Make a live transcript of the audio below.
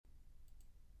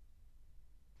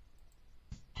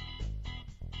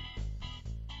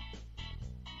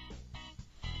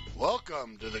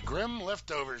Welcome to the Grim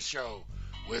Leftovers Show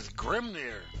with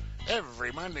Grimnir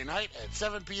every Monday night at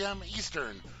 7 p.m.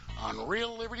 Eastern on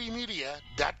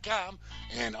RealLibertyMedia.com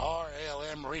and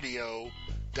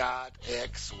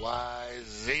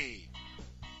RLMRadio.xyz.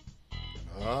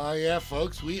 Oh yeah,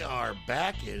 folks, we are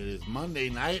back. It is Monday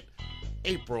night,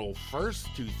 April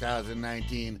 1st,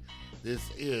 2019. This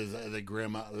is the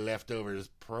Grim Leftovers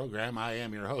program. I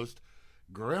am your host,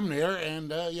 Grimnir,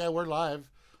 and we're live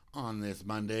on this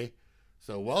Monday.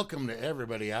 So welcome to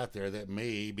everybody out there that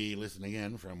may be listening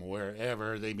in from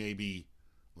wherever they may be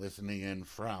listening in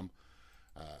from.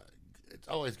 It's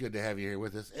always good to have you here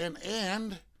with us.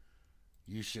 And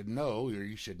you should know, or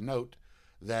you should note,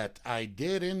 that I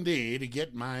did indeed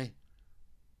get my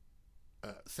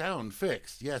sound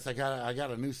fixed. Yes, I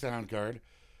got a new sound card.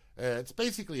 It's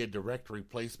basically a direct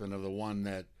replacement of the one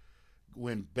that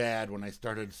went bad when I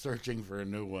started searching for a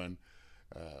new one.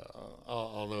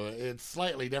 Although it's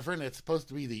slightly different. It's supposed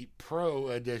to be the Pro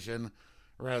edition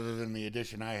rather than the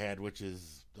edition I had, which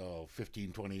is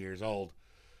 15, 20 years old.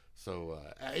 So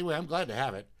anyway, I'm glad to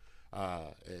have it.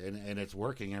 And it's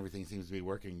working. Everything seems to be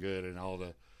working good in all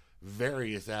the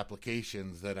various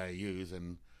applications that I use.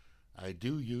 And I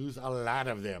do use a lot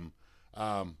of them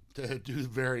to do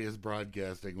various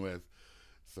broadcasting with.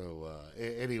 So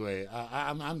anyway,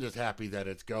 I'm just happy that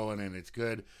it's going and it's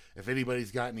good. If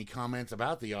anybody's got any comments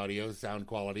about the audio sound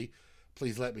quality,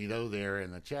 please let me know there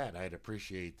in the chat. I'd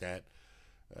appreciate that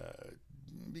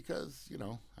because, you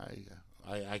know,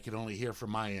 I can only hear from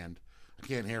my end. I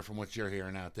can't hear from what you're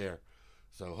hearing out there.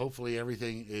 So hopefully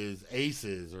everything is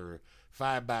aces or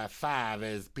 5x5,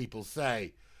 as people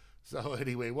say. So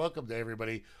anyway, welcome to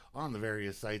everybody on the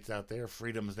various sites out there,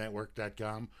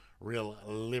 freedomsnetwork.com,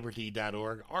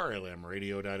 realliberty.org,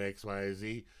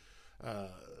 rlmradio.xyz,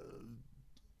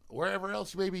 wherever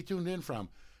else you may be tuned in from.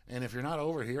 And if you're not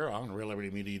over here on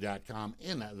reallibertymedia.com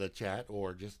in the chat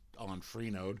or just on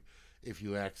Freenode, if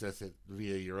you access it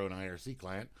via your own IRC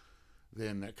client,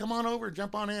 then come on over,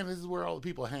 jump on in. This is where all the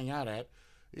people hang out at.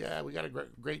 Yeah, we got a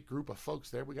great group of folks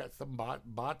there. We got some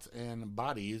bots and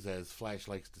bodies, as Flash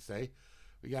likes to say.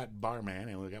 We got Barman,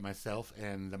 and we got myself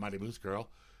and the Mighty Moose Girl.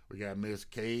 We got Miss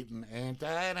Kate and Anta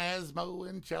and Asmo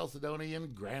and Chalcedony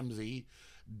and Gramsy,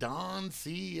 Don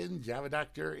C. and Java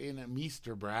Doctor and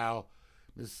Mr. Brow,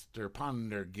 Mr.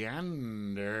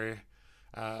 Pondergander,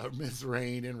 Miss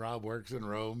Rain and Rob Works and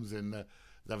Roams and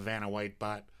the Vanna White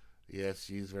bot. Yes,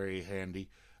 she's very handy.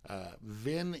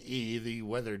 Vin E, the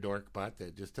weather dork bot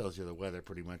that just tells you the weather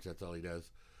pretty much. That's all he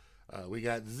does. We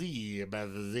got Z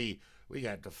about the Z. We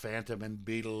got the Phantom and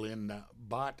Beetle and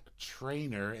Bot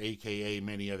Trainer, a.k.a.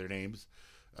 many other names.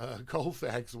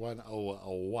 Colfax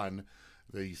 1001,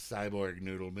 the Cyborg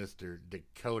Noodle, Mr.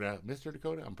 Dakota. Mr.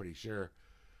 Dakota? I'm pretty sure.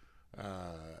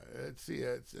 Let's see.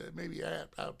 It's maybe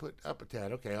I'll put up a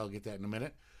tad. Okay, I'll get that in a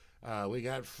minute. We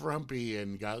got Frumpy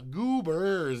and got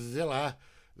Gooberzilla,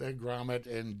 the Grommet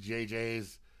and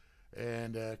JJ's,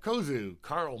 and Kozu.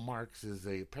 Karl Marx is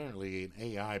apparently an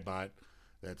AI bot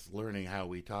that's learning how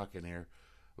we talk in here.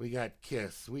 We got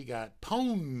Kiss. We got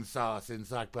Pone Sauce in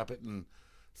Sock Puppet and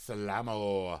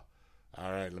Salamo. All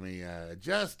right, let me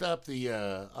adjust up the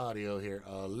audio here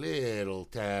a little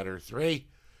tad or three.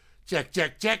 Check,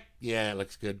 check, check. Yeah, it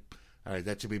looks good. All right,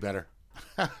 that should be better.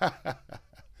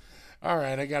 All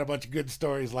right, I got a bunch of good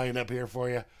stories lined up here for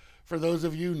you. For those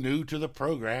of you new to the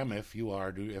program, if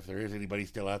there is anybody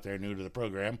still out there new to the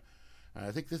program, I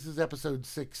think this is episode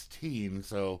 16,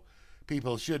 so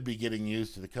people should be getting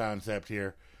used to the concept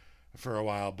here for a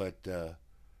while. But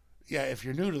yeah, if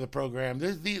you're new to the program,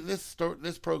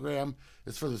 this program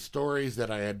is for the stories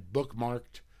that I had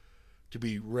bookmarked to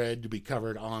be read, to be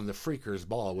covered on the Freakers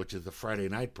Ball, which is the Friday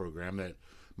night program that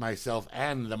myself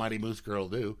and the Mighty Moose Girl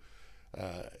do.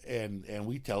 And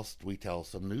we tell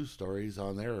some news stories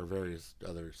on there or various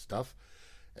other stuff,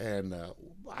 and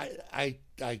I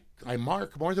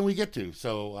mark more than we get to,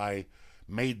 so I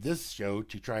made this show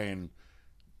to try and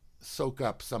soak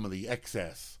up some of the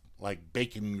excess, like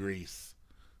bacon grease,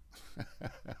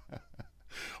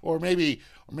 or maybe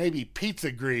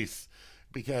pizza grease,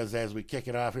 because as we kick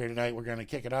it off here tonight, we're going to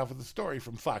kick it off with a story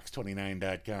from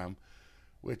Fox29.com,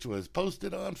 which was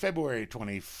posted on February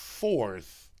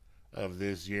 24th. Of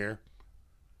this year.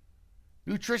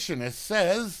 Nutritionist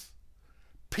says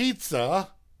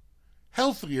pizza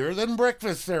healthier than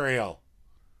breakfast cereal.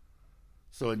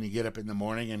 So when you get up in the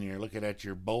morning and you're looking at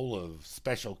your bowl of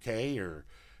Special K or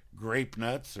grape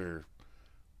nuts or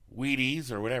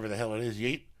Wheaties or whatever the hell it is you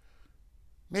eat,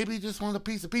 maybe you just want a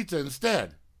piece of pizza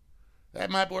instead. That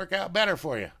might work out better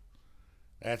for you.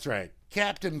 That's right.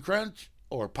 Captain Crunch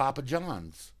or Papa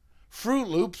John's. Fruit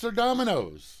Loops or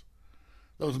Domino's.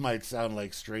 Those might sound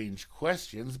like strange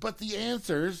questions, but the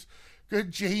answers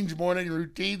could change morning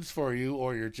routines for you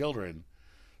or your children.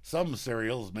 Some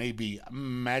cereals may be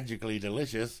magically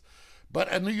delicious,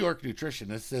 but a New York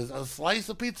nutritionist says a slice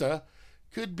of pizza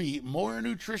could be more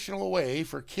nutritional way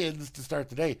for kids to start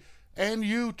the day. And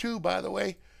you too, by the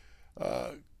way.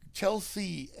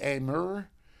 Chelsea Amer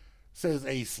says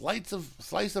a slice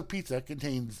of pizza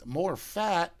contains more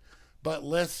fat but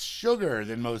less sugar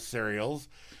than most cereals,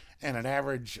 and an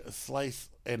average slice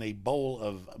in a bowl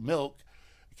of milk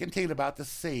contain about the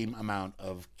same amount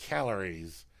of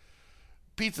calories.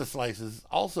 Pizza slices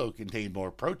also contain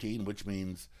more protein, which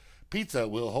means pizza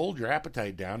will hold your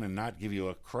appetite down and not give you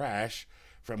a crash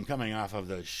from coming off of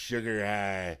the sugar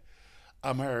high.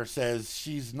 Amer says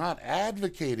she's not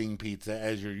advocating pizza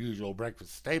as your usual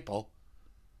breakfast staple.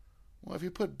 Well, if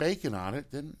you put bacon on it,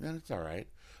 then it's all right.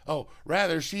 Oh,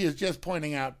 rather, she is just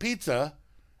pointing out pizza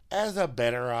as a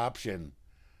better option.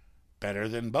 Better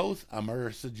than both,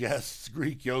 Amer suggests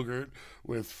Greek yogurt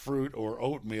with fruit or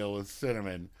oatmeal with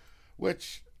cinnamon,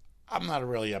 which I'm not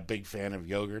really a big fan of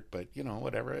yogurt, but,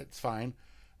 whatever, it's fine.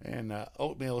 And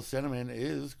oatmeal with cinnamon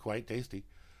is quite tasty.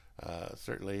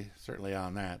 Certainly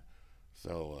on that.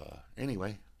 So,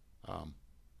 anyway,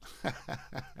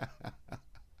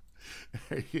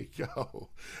 there you go.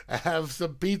 Have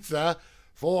some pizza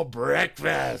for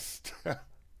breakfast.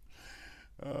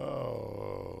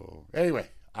 Oh, anyway,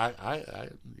 I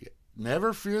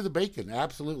never fear the bacon.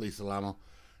 Absolutely, Salamo.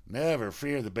 Never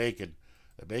fear the bacon.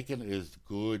 The bacon is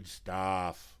good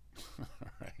stuff. All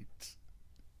right.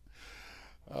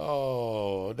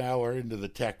 Oh, now we're into the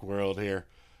tech world here.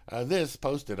 This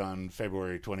posted on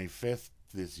February 25th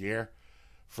this year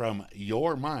from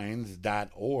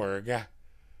yourminds.org.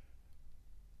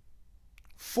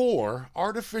 4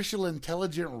 artificial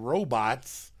intelligent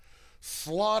robots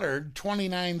slaughtered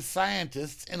 29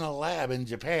 scientists in a lab in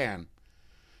Japan.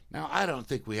 Now, I don't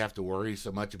think we have to worry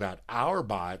so much about our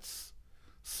bots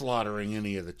slaughtering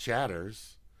any of the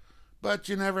chatters, but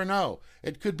you never know.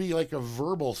 It could be like a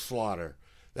verbal slaughter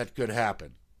that could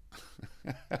happen.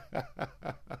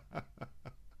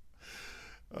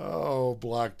 Oh,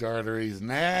 blocked arteries.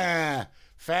 Nah,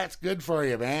 fat's good for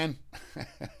you, man.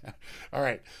 All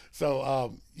right.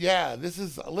 So, this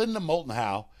is Linda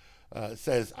Moultonhowe.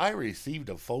 Says, I received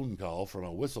a phone call from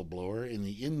a whistleblower in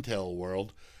the intel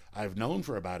world I've known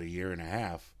for about a year and a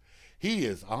half. He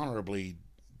is honorably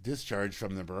discharged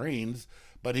from the Marines,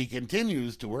 but he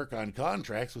continues to work on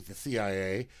contracts with the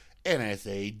CIA,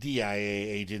 NSA,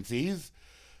 DIA agencies.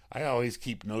 I always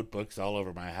keep notebooks all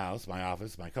over my house, my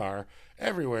office, my car,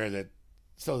 everywhere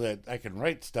so that I can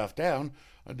write stuff down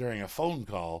during a phone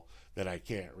call that I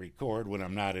can't record when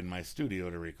I'm not in my studio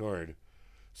to record.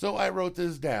 So I wrote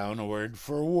this down word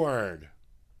for word.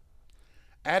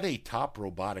 At a top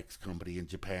robotics company in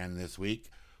Japan this week,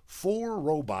 4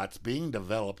 robots being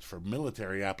developed for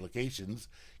military applications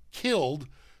killed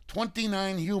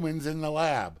 29 humans in the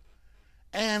lab.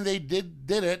 And they did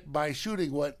it by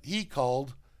shooting what he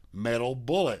called metal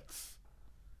bullets.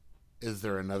 Is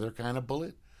there another kind of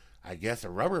bullet? I guess a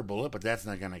rubber bullet, but that's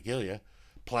not going to kill you.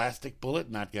 Plastic bullet,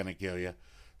 not going to kill you.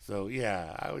 So,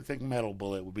 yeah, I would think metal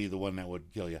bullet would be the one that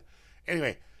would kill you.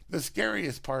 Anyway, the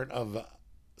scariest part of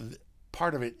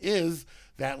it is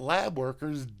that lab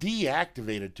workers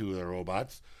deactivated 2 of the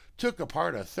robots, took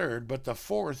apart a third, but the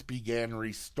 4th began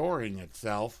restoring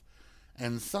itself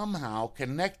and somehow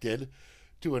connected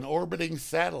to an orbiting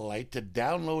satellite to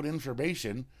download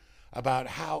information about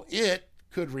how it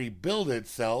could rebuild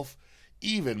itself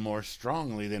even more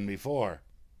strongly than before.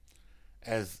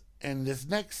 And this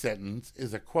next sentence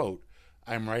is a quote.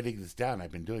 I'm writing this down.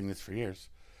 I've been doing this for years.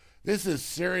 This is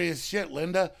serious shit,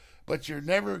 Linda, but you're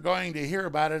never going to hear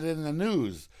about it in the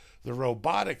news. The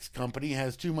robotics company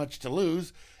has too much to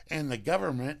lose, and the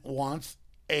government wants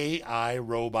AI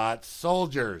robot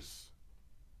soldiers.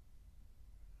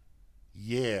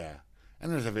 Yeah.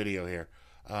 And there's a video here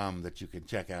that you can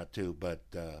check out too, but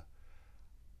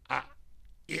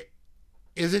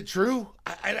is it true?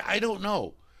 I don't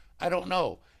know. I don't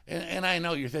know. And I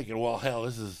know you're thinking, well, hell,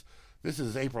 this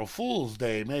is April Fool's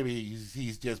Day. Maybe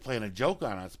he's just playing a joke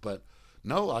on us. But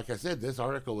no, like I said, this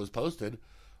article was posted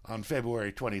on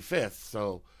February 25th.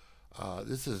 So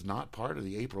this is not part of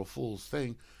the April Fool's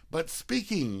thing. But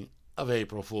speaking of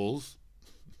April Fools,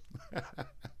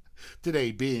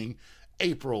 today being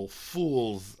April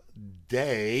Fool's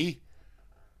Day,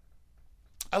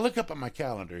 I look up at my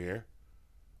calendar here.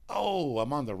 Oh,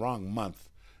 I'm on the wrong month.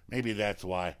 Maybe that's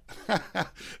why.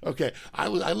 Okay, I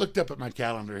looked up at my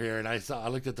calendar here, and I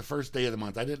looked at the first day of the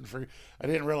month. I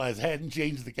didn't realize I hadn't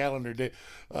changed the calendar day,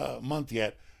 month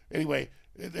yet. Anyway,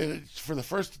 For the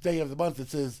first day of the month, it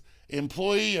says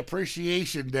Employee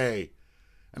Appreciation Day.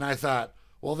 And I thought,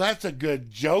 well, that's a good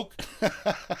joke.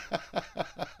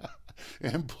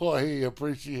 Employee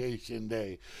Appreciation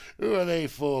Day. Who are they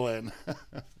fooling?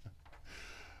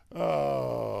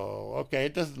 Oh, okay.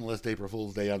 It doesn't list April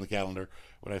Fool's Day on the calendar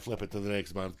when I flip it to the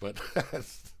next month, but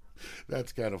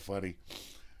that's kind of funny.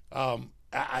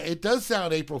 It does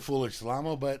sound April Foolish,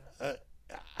 Salamo, but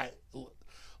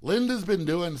Linda's been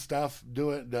doing stuff,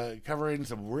 covering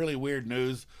some really weird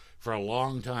news for a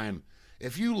long time.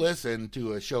 If you listen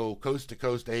to a show, Coast to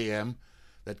Coast AM,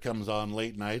 that comes on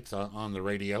late nights on the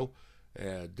radio,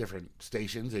 different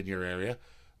stations in your area,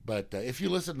 but if you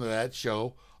listen to that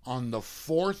show on the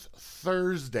fourth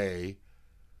Thursday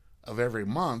of every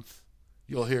month,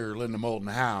 you'll hear Linda Moulton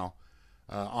Howe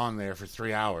on there for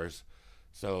 3 hours.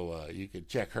 So you can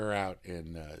check her out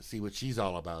and see what she's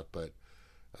all about. But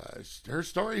her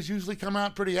stories usually come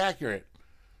out pretty accurate.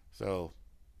 So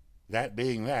that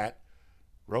being that,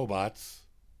 robots,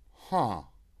 how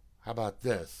about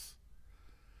this?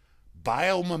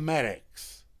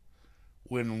 Biomimetics.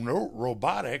 When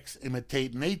robotics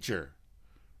imitate nature.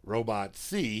 Robot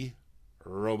see,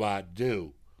 robot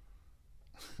do.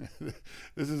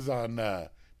 This is on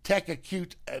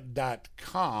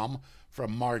techacute.com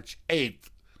from March 8th.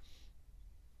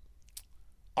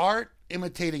 Art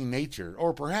imitating nature,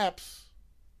 or perhaps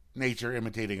nature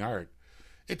imitating art.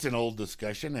 It's an old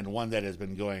discussion and one that has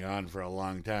been going on for a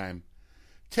long time.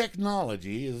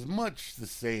 Technology is much the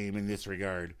same in this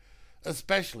regard,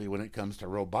 especially when it comes to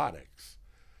robotics.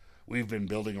 We've been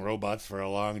building robots for a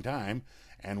long time,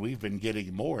 and we've been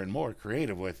getting more and more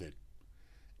creative with it.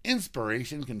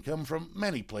 Inspiration can come from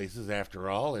many places after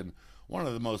all, and one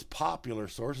of the most popular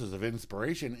sources of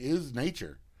inspiration is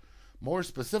nature. More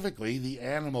specifically, the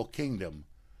animal kingdom.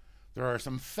 There are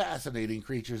some fascinating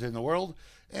creatures in the world,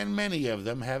 and many of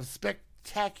them have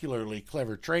spectacularly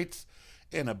clever traits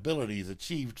and abilities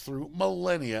achieved through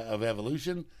millennia of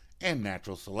evolution and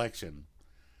natural selection.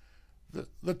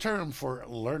 The term for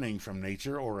learning from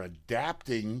nature or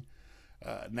adapting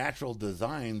natural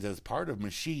designs as part of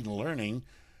machine learning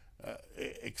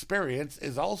experience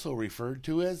is also referred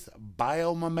to as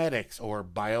biomimetics or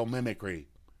biomimicry.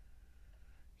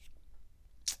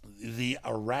 The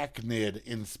arachnid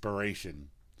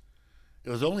inspiration. It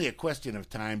was only a question of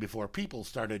time before people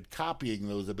started copying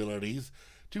those abilities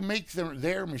to make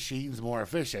their machines more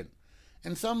efficient,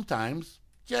 and sometimes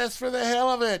just for the hell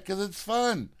of it, because it's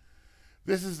fun.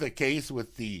 This is the case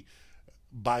with the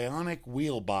bionic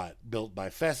wheelbot built by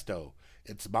Festo.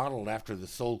 It's modeled after the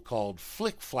so-called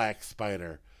flick-flack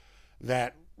spider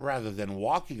that, rather than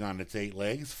walking on its 8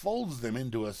 legs, folds them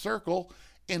into a circle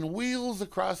and wheels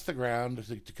across the ground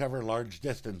to cover large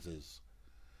distances.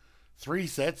 3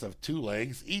 sets of 2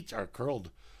 legs each are curled,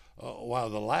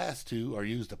 while the last 2 are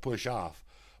used to push off,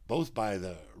 both by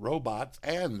the robots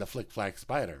and the flick-flack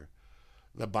spider.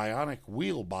 The bionic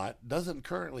wheelbot doesn't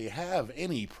currently have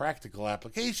any practical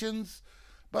applications,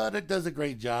 but it does a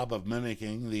great job of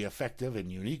mimicking the effective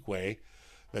and unique way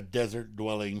the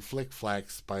desert-dwelling flick-flack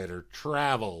spider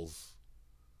travels.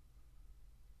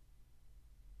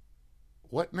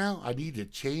 What now? I need to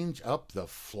change up the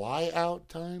fly-out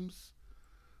times?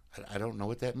 I don't know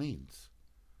what that means.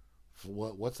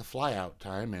 What's a fly-out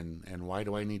time, and why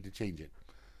do I need to change it?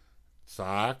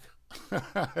 Sock?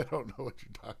 I don't know what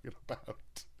you're talking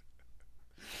about.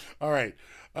 All right.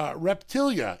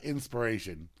 Reptilia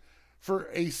inspiration. For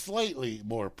a slightly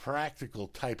more practical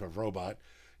type of robot,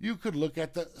 you could look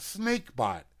at the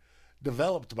SnakeBot.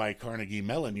 Developed by Carnegie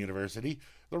Mellon University,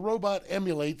 the robot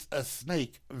emulates a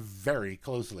snake very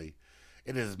closely.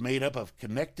 It is made up of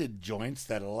connected joints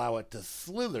that allow it to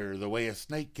slither the way a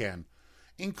snake can,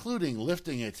 including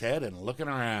lifting its head and looking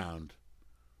around.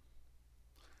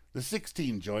 The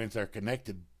 16 joints are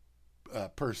connected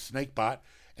per SnakeBot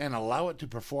and allow it to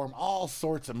perform all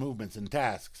sorts of movements and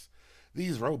tasks.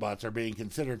 These robots are being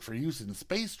considered for use in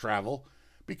space travel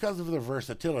because of their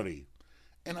versatility.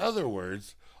 In other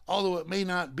words, although it may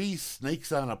not be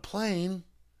snakes on a plane,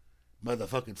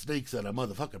 motherfucking snakes on a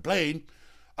motherfucking plane,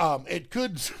 it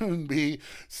could soon be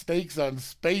snakes on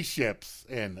spaceships,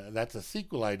 and that's a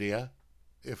sequel idea,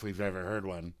 if we've ever heard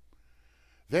one.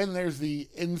 Then there's the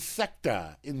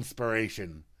Insecta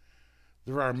inspiration.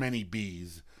 There are many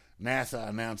bees. NASA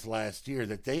announced last year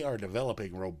that they are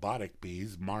developing robotic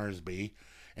bees, Mars bee,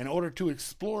 in order to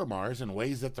explore Mars in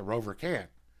ways that the rover can't.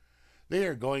 They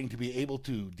are going to be able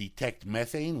to detect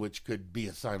methane, which could be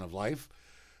a sign of life.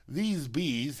 These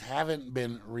bees haven't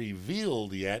been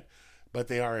revealed yet, but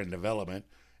they are in development,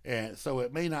 and so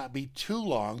it may not be too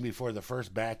long before the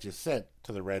first batch is sent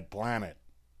to the red planet.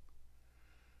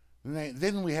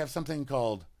 Then we have something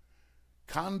called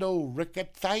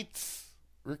chondrochretitis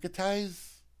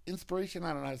inspiration.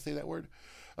 I don't know how to say that word.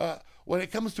 When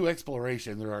it comes to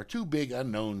exploration, there are two big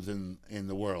unknowns in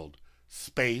the world: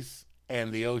 space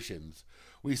and the oceans.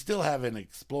 We still haven't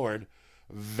explored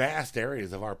vast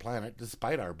areas of our planet,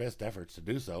 despite our best efforts to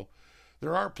do so.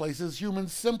 There are places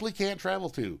humans simply can't travel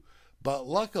to, but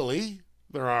luckily,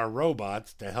 there are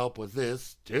robots to help with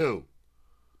this, too.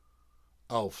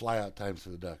 Oh, fly out times for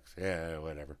the ducks. Yeah,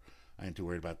 whatever. I ain't too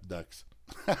worried about the ducks.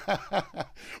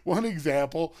 One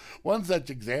such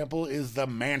example is the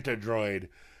Manta droid.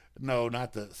 No,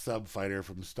 not the sub-fighter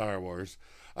from Star Wars.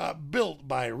 Built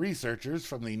by researchers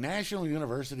from the National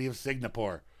University of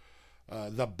Singapore.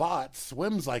 The bot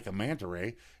swims like a manta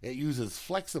ray. It uses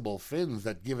flexible fins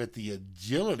that give it the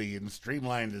agility and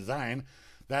streamlined design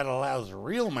that allows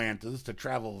real mantas to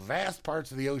travel vast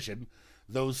parts of the ocean,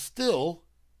 though still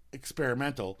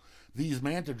experimental. These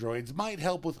manta droids might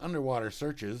help with underwater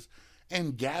searches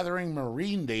and gathering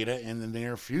marine data in the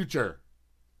near future.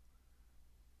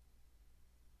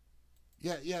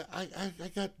 Yeah, I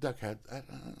got duck head. I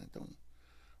don't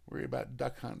worry about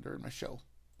duck hunt during my show.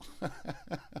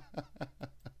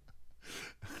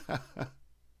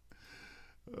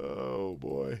 Oh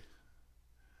boy.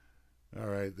 All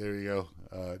right, there you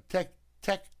go.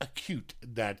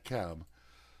 Techacute.com.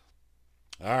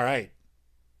 All right.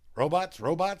 Robots,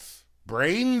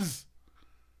 brains.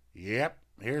 Yep,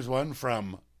 here's one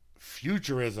from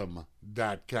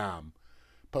futurism.com.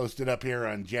 Posted up here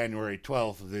on January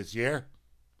 12th of this year.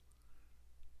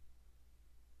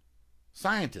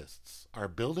 Scientists are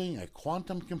building a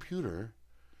quantum computer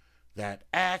that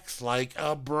acts like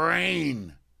a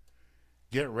brain.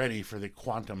 Get ready for the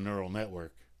quantum neural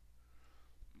network.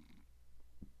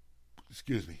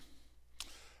 Excuse me.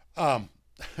 A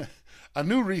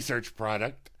new research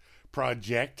project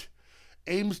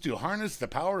aims to harness the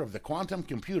power of the quantum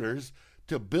computers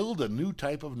to build a new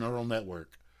type of neural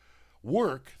network.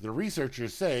 The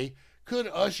researchers say, could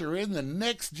usher in the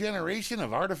next generation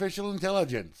of artificial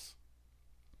intelligence.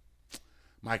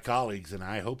 My colleagues and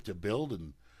I hope to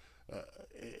build the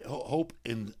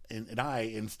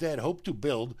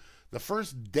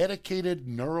first dedicated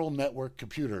neural network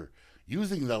computer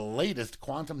using the latest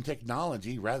quantum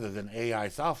technology rather than AI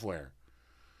software.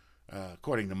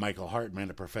 According to Michael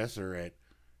Hartman, a professor at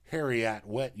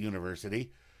Heriot-Watt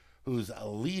University, who's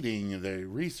leading the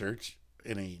research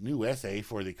in a new essay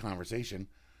for The Conversation,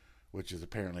 which is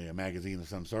apparently a magazine of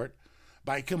some sort.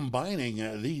 By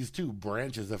combining these two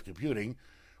branches of computing,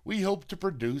 we hope to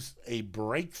produce a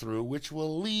breakthrough which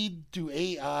will lead to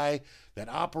AI that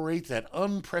operates at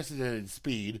unprecedented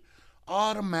speed,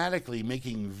 automatically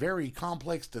making very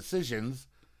complex decisions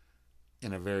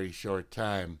in a very short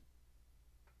time.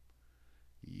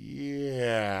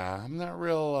 Yeah, I'm not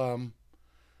real,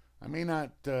 I may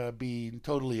not be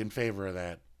totally in favor of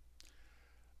that.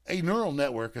 A neural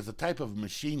network is a type of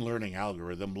machine learning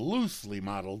algorithm loosely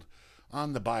modeled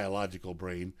on the biological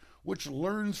brain, which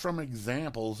learns from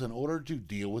examples in order to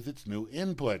deal with its new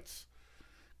inputs.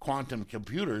 Quantum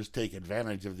computers take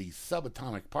advantage of these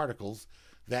subatomic particles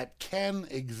that can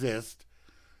exist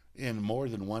in more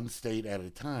than one state at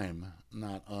a time,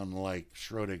 not unlike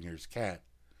Schrodinger's cat.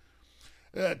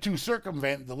 To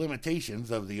circumvent the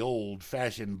limitations of the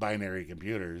old-fashioned binary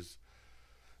computers.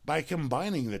 By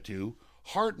combining the two,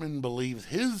 Hartman believes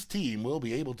his team will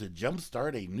be able to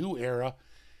jumpstart a new era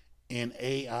in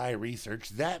AI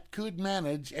research that could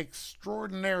manage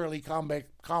extraordinarily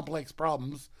complex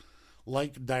problems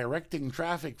like directing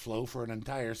traffic flow for an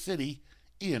entire city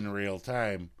in real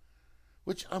time.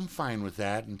 Which I'm fine with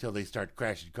that until they start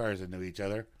crashing cars into each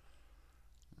other.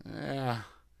 Yeah.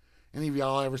 Any of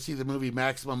y'all ever see the movie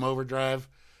Maximum Overdrive?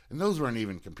 And those weren't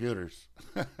even computers.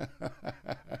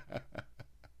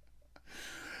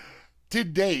 To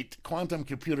date, quantum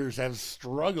computers have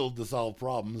struggled to solve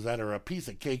problems that are a piece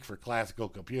of cake for classical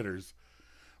computers.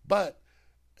 But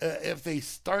if they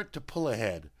start to pull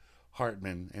ahead,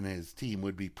 Hartman and his team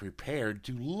would be prepared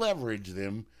to leverage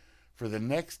them for the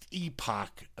next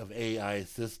epoch of AI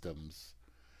systems.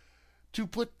 To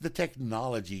put the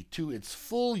technology to its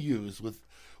full use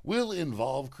will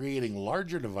involve creating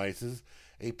larger devices,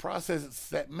 a process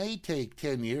that may take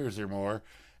 10 years or more,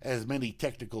 as many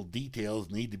technical details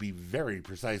need to be very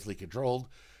precisely controlled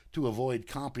to avoid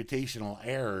computational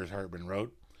errors, Hartman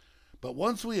wrote. But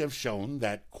once we have shown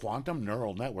that quantum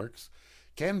neural networks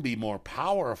can be more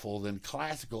powerful than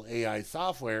classical AI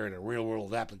software in a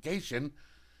real-world application,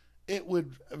 it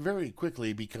would very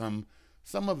quickly become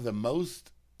some of the most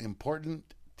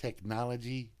important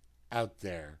technology out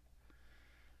there.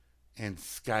 And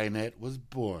Skynet was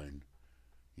born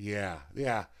Yeah,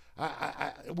 yeah.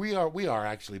 We are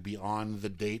actually beyond the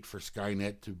date for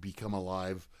Skynet to become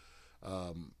alive,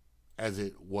 as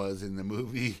it was in the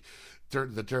movie,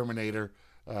 The Terminator.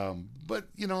 But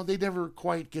they never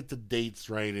quite get the dates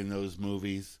right in those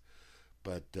movies.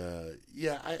 But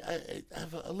yeah, I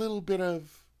have a little bit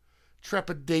of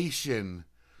trepidation,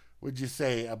 would you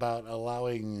say, about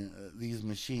allowing these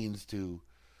machines to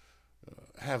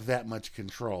have that much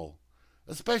control,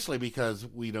 especially because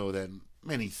we know that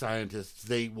many scientists,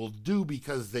 they will do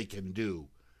because they can do.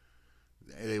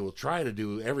 They will try to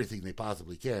do everything they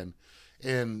possibly can,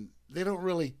 and they don't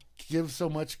really give so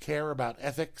much care about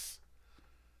ethics.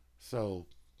 So,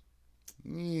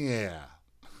 yeah.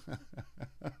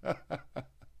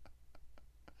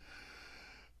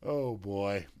 Oh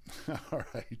boy. All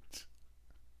right.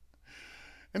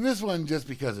 And this one, just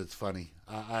because it's funny.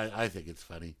 I think it's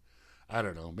funny. I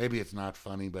don't know. Maybe it's not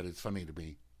funny, but it's funny to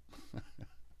me.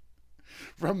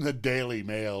 From the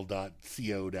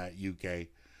dailymail.co.uk.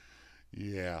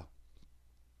 Yeah.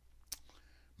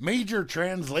 Major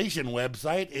translation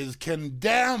website is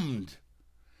condemned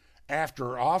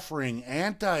after offering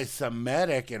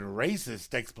anti-Semitic and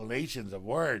racist explanations of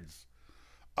words.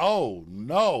 Oh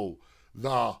no,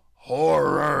 the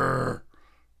horror.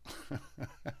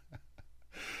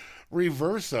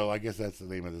 Reverso, I guess that's the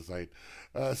name of the site,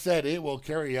 said it will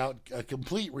carry out a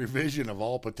complete revision of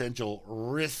all potential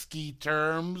risky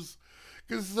terms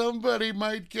because somebody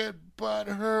might get butt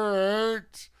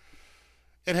hurt.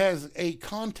 It has a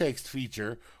context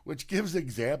feature which gives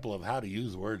example of how to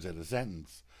use words in a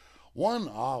sentence. One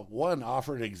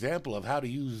offered an example of how to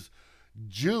use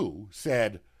Jew,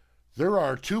 said, "There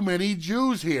are too many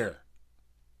Jews here."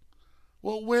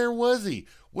 Well, where was he?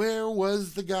 Where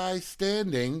was the guy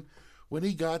standing when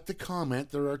he got the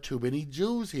comment, "There are too many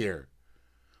Jews here"?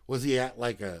 Was he at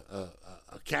like a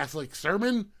Catholic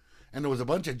sermon and there was a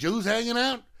bunch of Jews hanging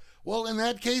out? Well, in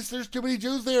that case, there's too many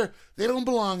Jews there. They don't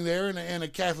belong there in a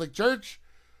Catholic church.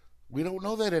 We don't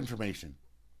know that information.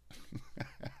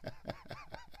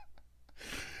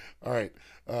 All right.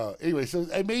 Anyway, so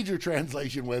a major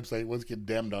translation website was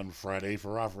condemned on Friday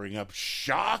for offering up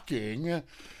shocking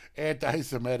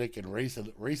anti-Semitic and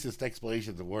racist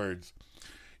explanations of words.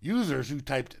 Users who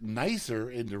typed nicer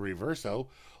into Reverso,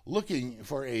 looking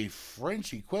for a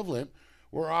French equivalent,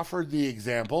 were offered the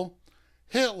example,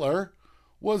 "Hitler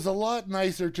was a lot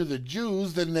nicer to the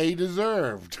Jews than they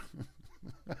deserved."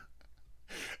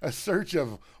 A search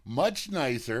of much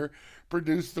nicer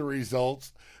produced the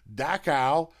results,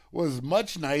 "Dachau was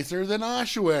much nicer than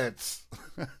Auschwitz."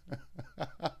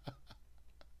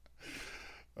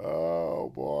 Oh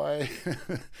boy.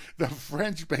 The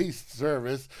French-based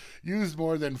service used by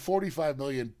more than 45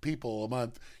 million people a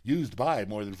month,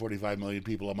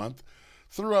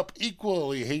 threw up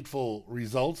equally hateful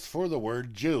results for the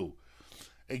word Jew.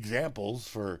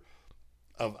 Examples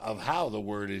of how the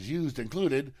word is used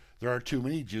included, "There are too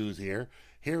many Jews here,"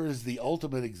 "Here is the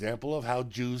ultimate example of how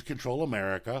Jews control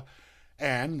America,"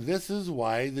 and "This is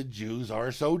why the Jews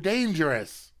are so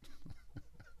dangerous."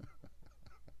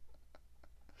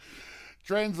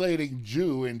 Translating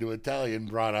Jew into Italian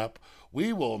brought up,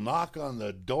 "We will knock on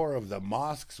the door of the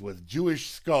mosques with Jewish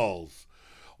skulls,"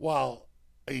 while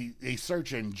a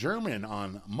search in German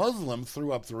on Muslim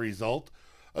threw up the result,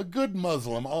 "A good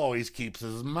Muslim always keeps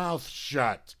his mouth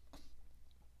shut."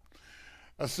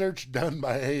 A search done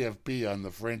by AFP on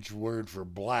the French word for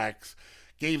blacks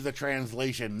gave the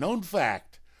translation, "Known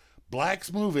fact,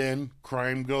 blacks move in,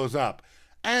 crime goes up.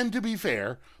 And to be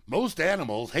fair, most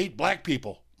animals hate black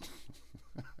people."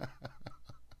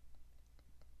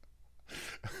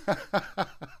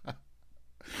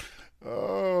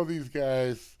 Oh, these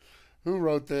guys who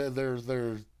wrote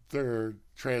their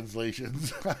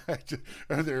translations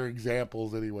or their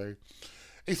examples anyway.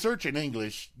 A search in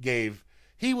English gave,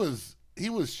 he was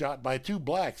shot by two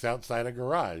blacks outside a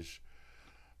garage.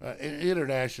 An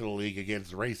International League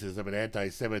Against Racism and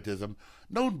Anti-Semitism,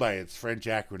 known by its French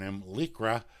acronym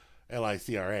LICRA,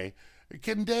 L-I-C-R-A,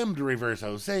 condemned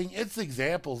Reverso, saying its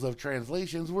examples of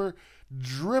translations were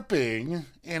dripping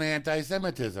in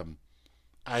anti-Semitism.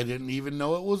 I didn't even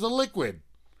know it was a liquid.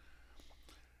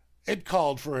 It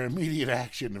called for immediate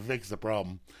action to fix the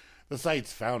problem. The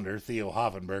site's founder, Theo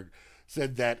Hoffenberg,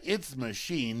 said that its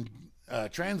machine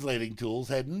translating tools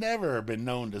had never been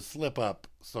known to slip up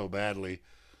so badly.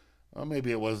 Well,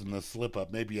 maybe it wasn't a slip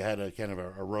up. Maybe you had a kind of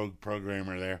a rogue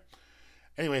programmer there.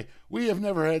 Anyway, "We have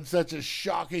never had such a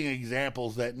shocking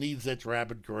examples that need such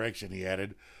rapid correction," he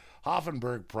added.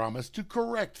 Hoffenberg promised to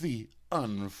correct the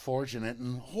unfortunate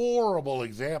and horrible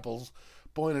examples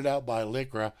pointed out by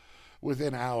LICRA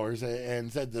within hours,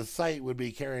 and said the site would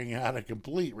be carrying out a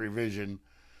complete revision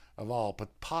of all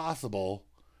possible,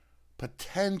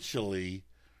 potentially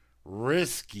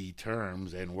risky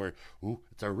terms and word. Ooh,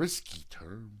 it's a risky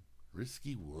term,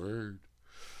 risky word.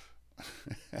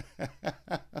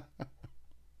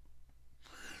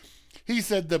 He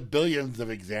said the billions of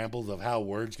examples of how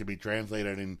words can be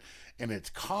translated in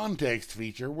its context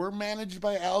feature were managed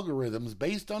by algorithms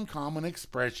based on common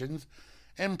expressions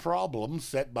and problems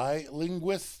set by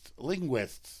linguists.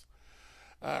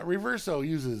 Reverso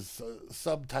uses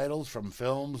subtitles from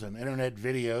films and internet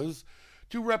videos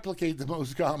to replicate the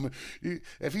most common.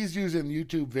 If he's using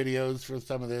YouTube videos for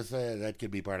some of this, that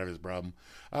could be part of his problem.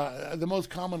 The most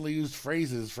commonly used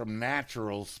phrases from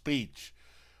natural speech.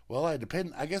 Well, I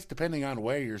guess depending on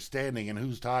where you're standing and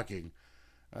who's talking,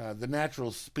 the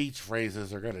natural speech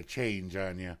phrases are going to change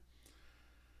on you.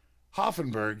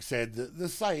 Hoffenberg said that the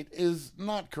site is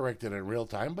not corrected in real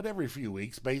time, but every few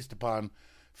weeks based upon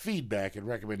feedback and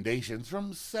recommendations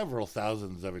from several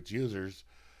thousands of its users.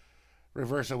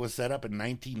 Reverso was set up in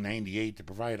 1998 to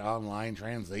provide online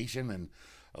translation and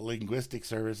linguistic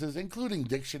services, including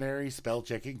dictionary, spell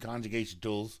checking, conjugation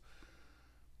tools.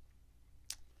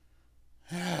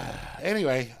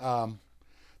 Anyway,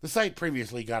 the site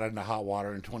previously got into hot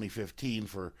water in 2015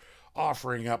 for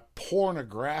offering up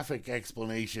pornographic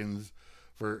explanations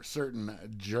for certain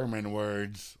German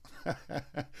words,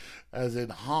 as in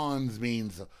Hans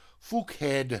means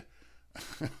Fuchshead.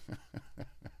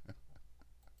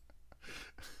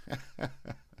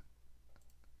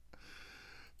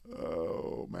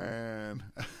 Oh, man.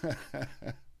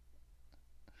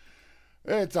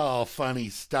 It's all funny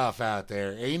stuff out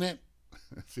there, ain't it?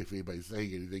 Let's see if anybody's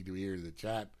saying anything to me here in the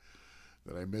chat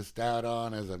that I missed out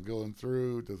on as I'm going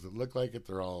through. Does it look like it?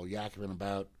 They're all yakking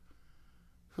about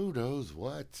who knows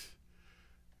what.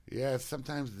 Yeah,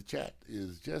 sometimes the chat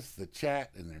is just the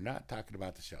chat and they're not talking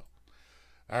about the show.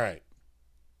 All right.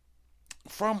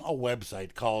 From a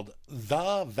website called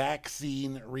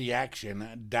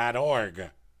thevaccinereaction.org.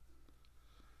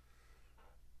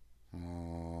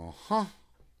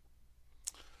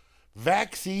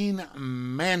 Vaccine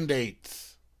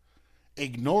mandates,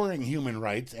 ignoring human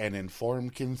rights and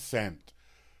informed consent.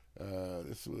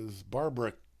 This was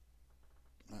Barbara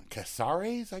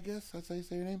Casares, I guess that's how you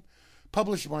say your name.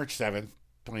 Published March 7th,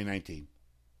 2019.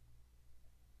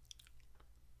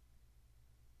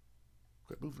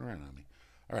 Quit moving around on me.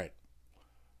 All right.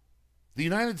 The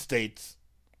United States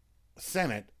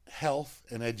Senate Health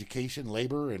and Education,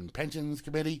 Labor, and Pensions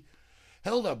Committee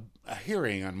held a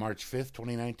hearing on March 5th,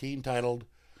 2019, titled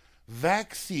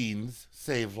Vaccines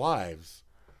Save Lives.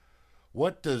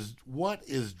 What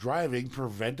is driving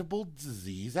preventable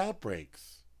disease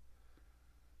outbreaks?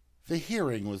 The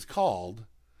hearing was called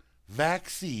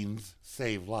Vaccines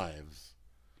Save Lives.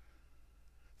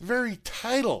 The very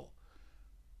title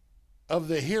of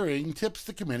the hearing tips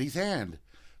the committee's hand.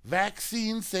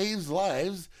 Vaccine saves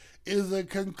lives is a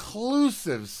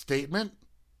conclusive statement.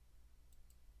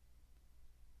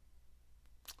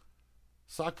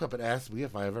 Sock Puppet asked me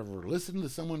if I have ever listened to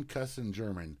someone cuss in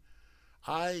German.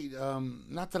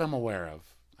 Not that I'm aware of.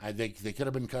 I think they could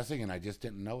have been cussing and I just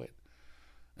didn't know it.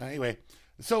 Anyway,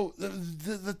 so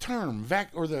the term,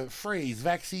 or the phrase,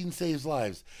 vaccine saves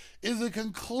lives, is a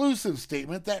conclusive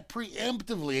statement that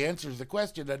preemptively answers the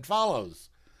question that follows,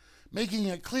 making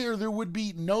it clear there would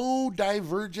be no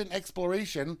divergent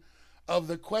exploration of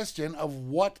the question of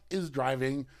what is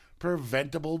driving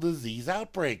preventable disease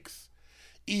outbreaks.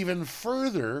 Even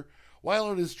further,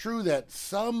 while it is true that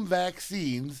some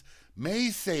vaccines may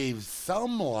save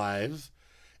some lives,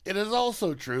 it is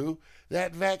also true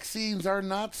that vaccines are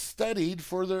not studied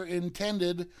for their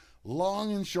intended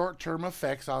long and short-term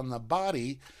effects on the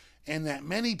body, and that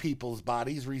many people's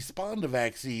bodies respond to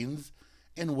vaccines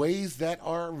in ways that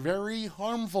are very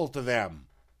harmful to them.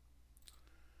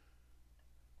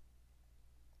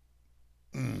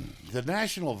 The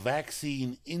National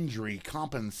Vaccine Injury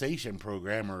Compensation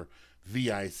Program, or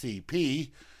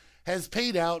VICP, has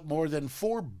paid out more than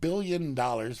 $4 billion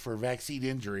for vaccine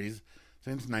injuries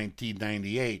since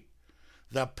 1998.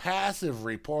 The passive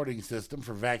reporting system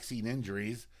for vaccine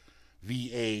injuries,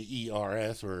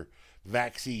 VAERS, or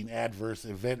Vaccine Adverse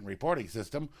Event Reporting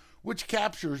System, which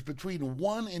captures between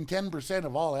 1 and 10%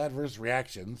 of all adverse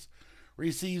reactions,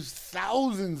 receives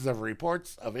thousands of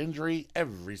reports of injury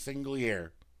every single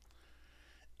year.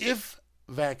 If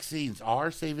vaccines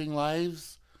are saving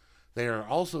lives, they are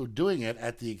also doing it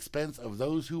at the expense of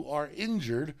those who are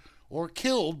injured or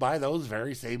killed by those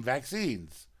very same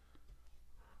vaccines.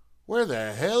 Where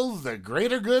the hell's the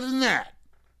greater good in that?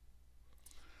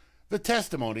 The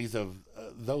testimonies of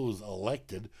those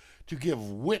elected to give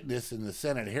witness in the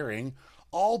Senate hearing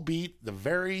all beat the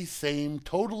very same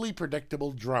totally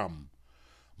predictable drum.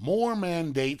 More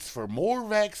mandates for more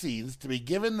vaccines to be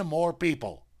given to more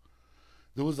people.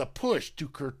 There was a push to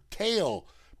curtail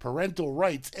parental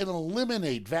rights and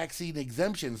eliminate vaccine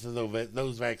exemptions to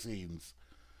those vaccines.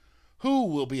 Who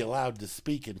will be allowed to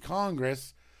speak in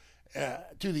Congress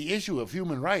to the issue of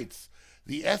human rights,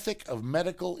 the ethic of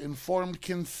medical informed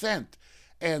consent,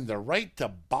 and the right to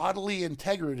bodily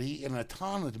integrity and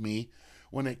autonomy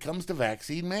when it comes to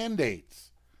vaccine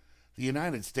mandates? The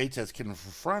United States has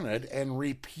confronted and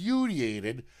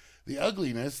repudiated the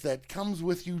ugliness that comes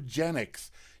with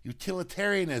eugenics,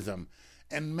 utilitarianism,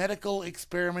 and medical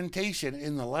experimentation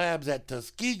in the labs at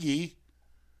Tuskegee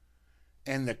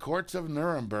and the courts of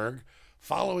Nuremberg,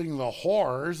 following the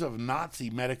horrors of Nazi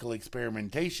medical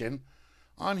experimentation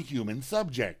on human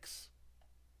subjects.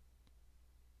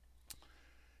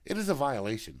 It is a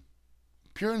violation,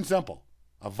 pure and simple,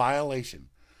 a violation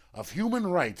of human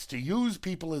rights to use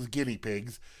people as guinea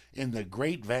pigs in the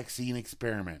great vaccine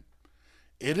experiment.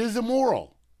 It is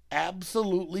immoral,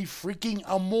 absolutely freaking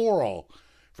immoral,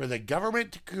 for the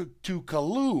government to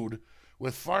collude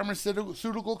with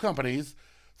pharmaceutical companies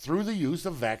through the use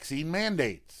of vaccine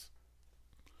mandates.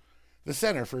 The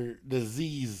Center for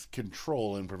Disease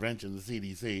Control and Prevention, the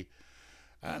CDC,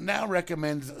 now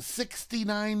recommends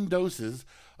 69 doses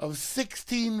of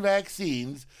 16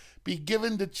 vaccines be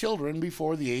given to children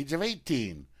before the age of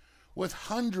 18, with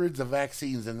hundreds of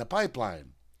vaccines in the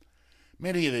pipeline.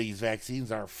 Many of these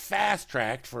vaccines are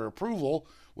fast-tracked for approval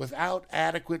without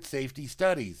adequate safety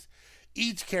studies.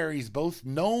 Each carries both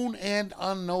known and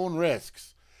unknown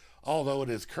risks. Although it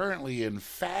is currently in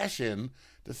fashion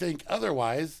to think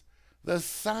otherwise, the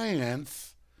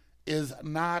science is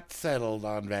not settled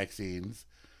on vaccines.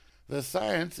 The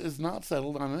science is not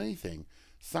settled on anything.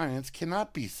 Science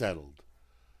cannot be settled.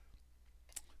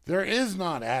 There is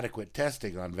not adequate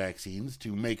testing on vaccines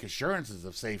to make assurances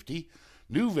of safety.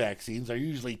 New vaccines are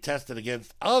usually tested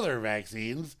against other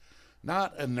vaccines,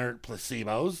 not inert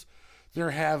placebos.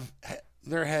 There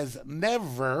has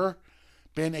never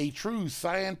been a true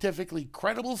scientifically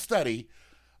credible study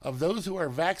of those who are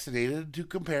vaccinated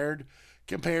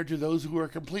compared to those who are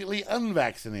completely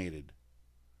unvaccinated.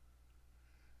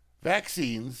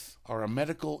 Vaccines are a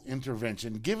medical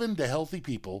intervention given to healthy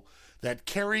people that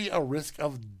carry a risk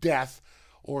of death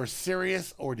or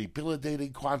serious or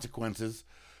debilitating consequences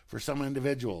for some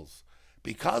individuals.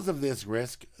 Because of this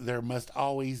risk, there must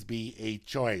always be a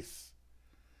choice.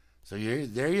 So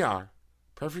there you are,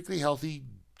 perfectly healthy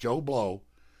Joe Blow,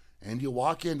 and you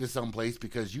walk into some place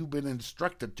because you've been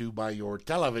instructed to by your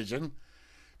television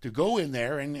to go in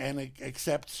there and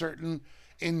accept certain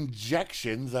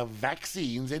injections of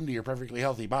vaccines into your perfectly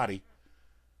healthy body.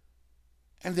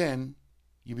 And then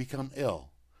you become ill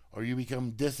or you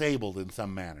become disabled in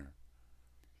some manner.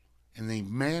 And they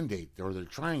mandate, or they're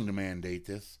trying to mandate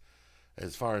this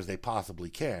as far as they possibly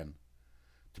can,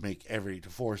 to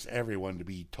force everyone to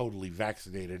be totally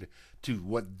vaccinated to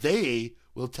what they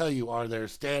will tell you are their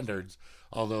standards,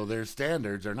 although their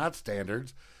standards are not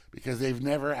standards because they've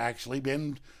never actually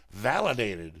been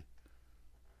validated.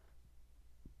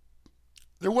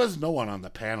 There was no one on the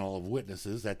panel of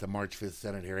witnesses at the March 5th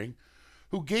Senate hearing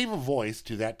who gave a voice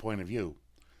to that point of view.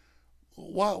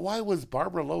 Why was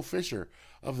Barbara Loe Fisher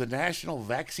of the National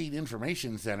Vaccine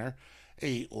Information Center,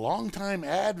 a longtime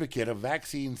advocate of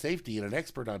vaccine safety and an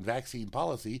expert on vaccine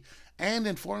policy and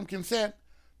informed consent,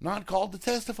 not called to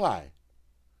testify?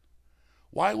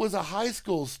 Why was a high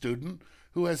school student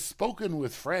who has spoken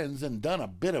with friends and done a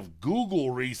bit of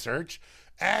Google research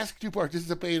asked to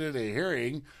participate in a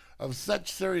hearing of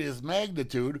such serious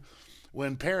magnitude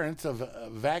when parents of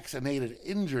vaccine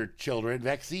injured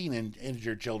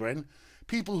children,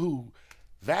 people who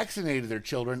vaccinated their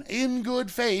children in good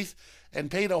faith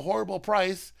and paid a horrible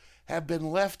price, have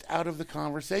been left out of the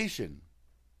conversation?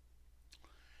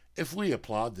 If we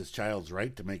applaud this child's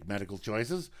right to make medical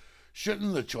choices,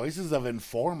 shouldn't the choices of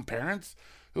informed parents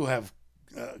who have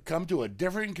come to a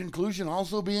different conclusion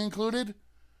also be included?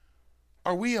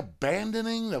 Are we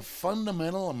abandoning the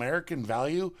fundamental American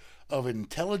value of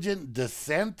intelligent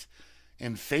dissent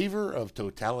in favor of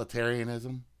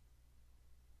totalitarianism?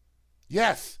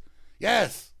 Yes.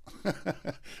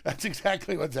 That's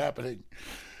exactly what's happening.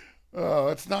 Oh,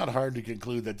 it's not hard to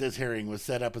conclude that this hearing was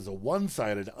set up as a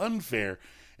one-sided, unfair,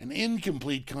 and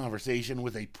incomplete conversation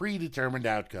with a predetermined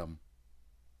outcome.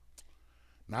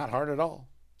 Not hard at all.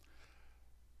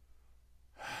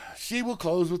 She will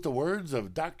close with the words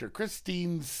of Dr.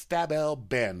 Christine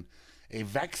Stabell-Ben, a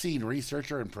vaccine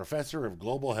researcher and professor of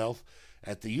global health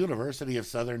at the University of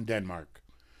Southern Denmark.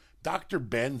 Dr.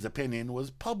 Ben's opinion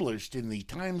was published in the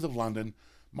Times of London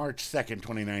March 2nd,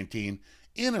 2019,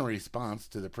 in a response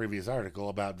to the previous article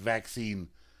about vaccine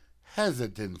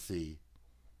hesitancy.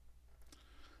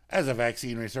 As a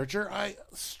vaccine researcher, I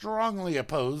strongly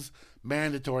oppose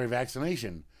mandatory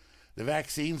vaccination. The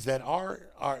vaccines that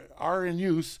are in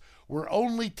use were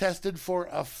only tested for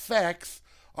effects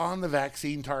on the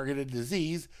vaccine-targeted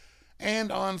disease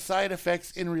and on side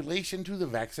effects in relation to the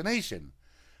vaccination.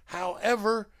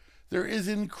 However, there is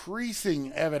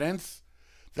increasing evidence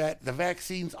that the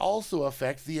vaccines also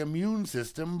affect the immune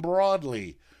system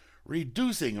broadly,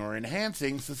 reducing or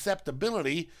enhancing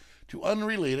susceptibility to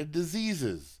unrelated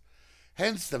diseases.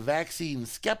 Hence, the vaccine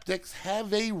skeptics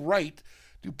have a right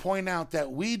to point out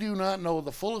that we do not know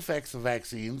the full effects of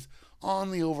vaccines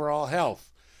on the overall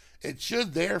health. It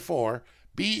should therefore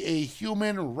be a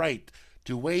human right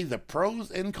to weigh the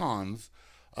pros and cons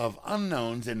of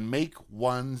unknowns and make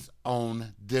one's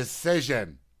own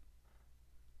decision.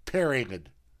 Period.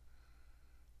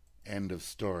 End of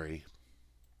story.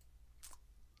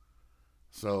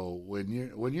 So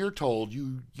when you're told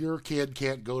your kid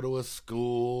can't go to a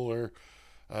school, or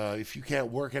if you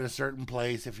can't work at a certain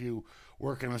place, if you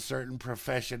work in a certain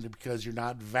profession because you're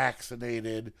not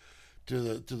vaccinated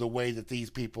to the way that these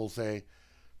people say,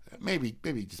 maybe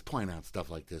just point out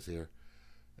stuff like this here.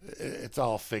 It's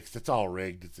all fixed. It's all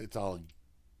rigged. It's all a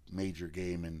major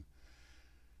game. And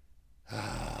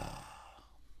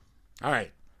all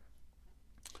right,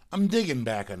 I'm digging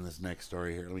back on this next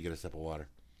story here. Let me get a sip of water.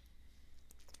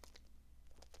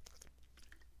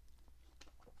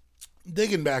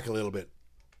 Digging back a little bit,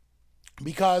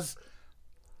 because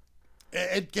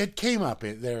it came up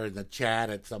there in the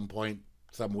chat at some point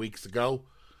some weeks ago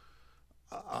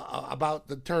about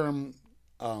the term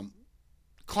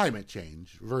climate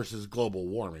change versus global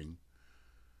warming,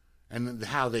 and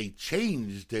how they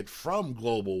changed it from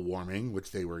global warming, which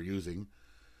they were using,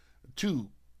 to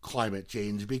climate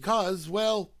change because,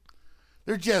 well,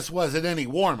 there just wasn't any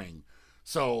warming.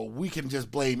 So we can just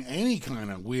blame any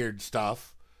kind of weird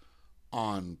stuff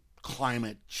on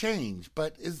climate change.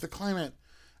 But is the climate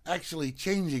actually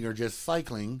changing or just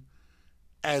cycling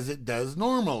as it does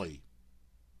normally?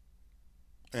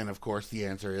 And of course the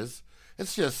answer is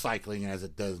it's just cycling as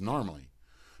it does normally.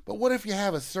 But what if you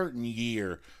have a certain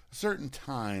year, a certain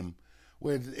time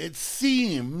where it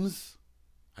seems,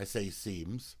 I say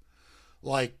seems,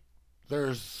 like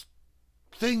there's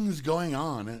things going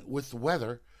on with the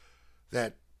weather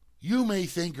that you may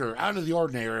think are out of the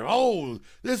ordinary. Oh,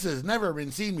 this has never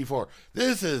been seen before.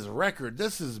 This is record.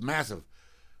 This is massive.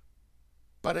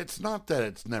 But it's not that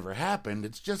it's never happened.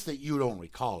 It's just that you don't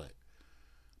recall it.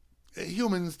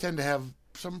 Humans tend to have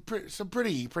some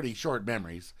pretty short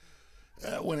memories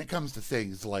when it comes to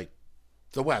things like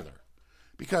the weather.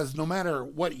 Because no matter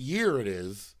what year it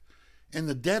is, in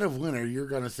the dead of winter, you're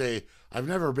going to say, I've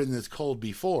never been this cold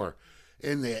before.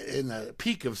 In the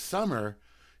peak of summer,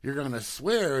 you're going to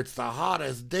swear it's the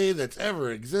hottest day that's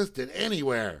ever existed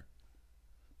anywhere.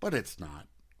 But it's not.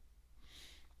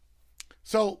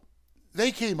 So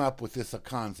they came up with this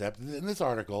concept, and this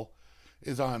article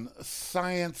is on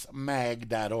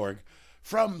sciencemag.org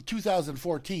from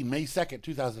 2014, May 2nd,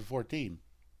 2014.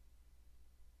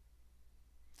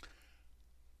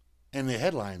 And the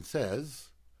headline says,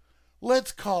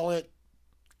 let's call it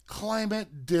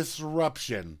climate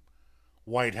disruption,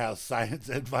 White House science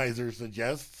advisor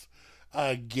suggests.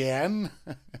 Again.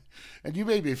 And you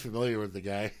may be familiar with the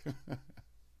guy,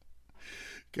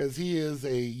 because he is a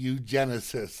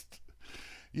eugenicist.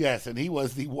 Yes, and he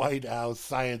was the White House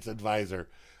science advisor,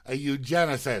 a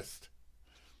eugenicist.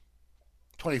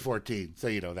 2014. So,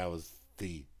 that was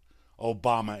the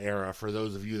Obama era, for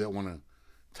those of you that want to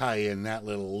tie in that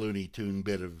little Looney Tune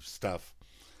bit of stuff,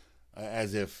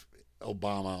 as if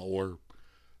Obama or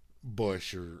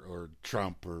Bush or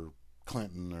Trump or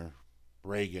Clinton or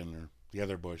Reagan or the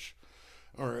other Bush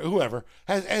or whoever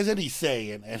has any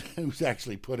say in who's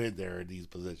actually put in there in these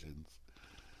positions.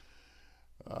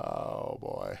 Oh,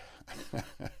 boy.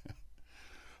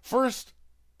 First,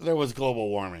 there was global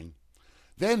warming.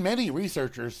 Then many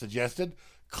researchers suggested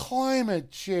climate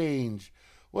change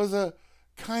was a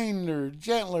kinder,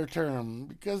 gentler term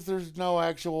because there's no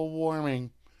actual warming.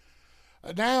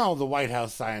 Now the White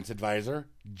House science advisor,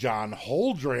 John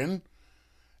Holdren,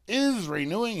 is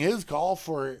renewing his call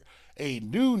for a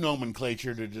new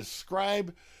nomenclature to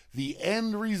describe the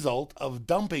end result of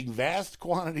dumping vast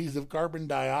quantities of carbon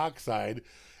dioxide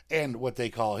and what they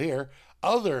call here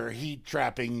other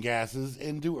heat-trapping gases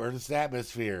into Earth's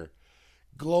atmosphere.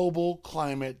 Global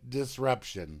climate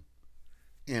disruption.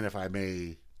 And if I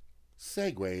may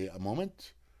segue a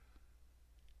moment,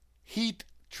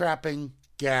 heat-trapping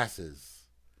gases.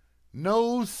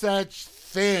 No such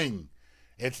thing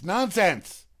It's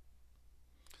nonsense.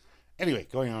 Anyway,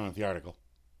 going on with the article.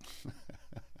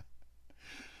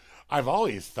 I've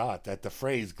always thought that the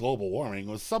phrase global warming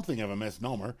was something of a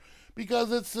misnomer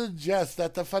because it suggests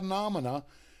that the phenomena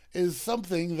is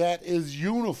something that is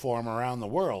uniform around the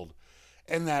world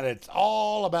and that it's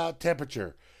all about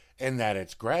temperature and that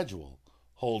it's gradual,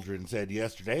 Holdren said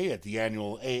yesterday at the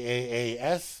annual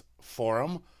AAAS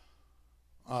Forum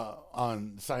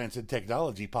on Science and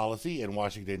Technology Policy in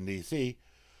Washington, D.C.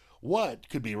 What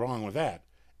could be wrong with that?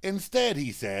 Instead,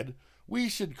 he said, we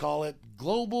should call it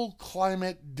global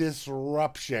climate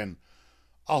disruption.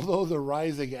 Although the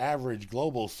rising average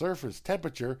global surface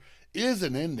temperature is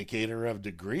an indicator of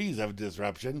degrees of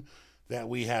disruption that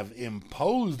we have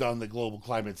imposed on the global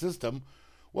climate system,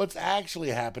 what's actually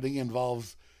happening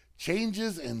involves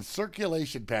changes in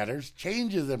circulation patterns,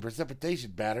 changes in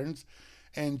precipitation patterns,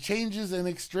 and changes in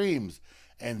extremes.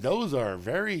 And those are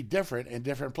very different in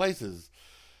different places.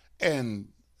 And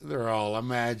they're all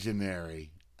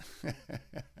imaginary.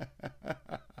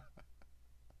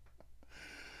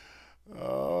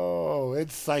 Oh,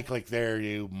 it's cyclic there,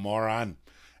 you moron.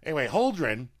 Anyway,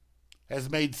 Holdren has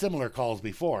made similar calls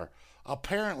before,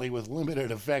 apparently with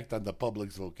limited effect on the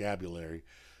public's vocabulary.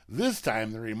 This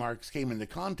time, the remarks came in the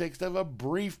context of a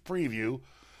brief preview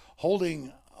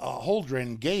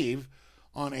Holdren gave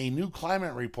on a new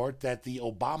climate report that the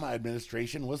Obama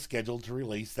administration was scheduled to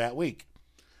release that week.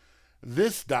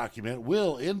 This document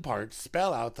will, in part,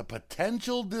 spell out the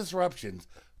potential disruptions,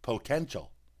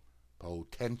 potential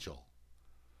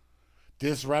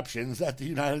disruptions that the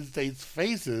United States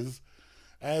faces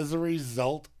as a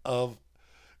result of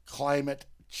climate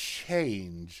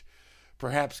change,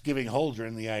 perhaps giving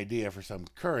Holdren the idea for some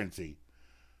currency.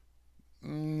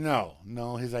 No,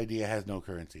 his idea has no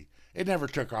currency. It never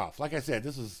took off. Like I said,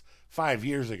 this was 5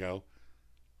 years ago,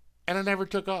 and it never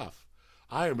took off.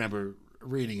 I remember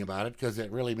reading about it because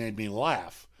it really made me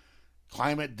laugh.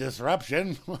 Climate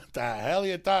disruption? What the hell are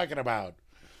you talking about?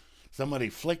 Somebody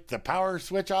flicked the power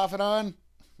switch off and on?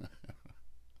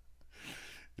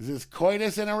 Is this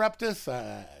coitus interruptus?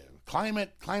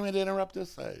 Climate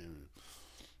interruptus?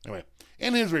 Anyway,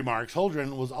 in his remarks,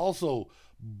 Holdren was also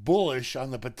bullish on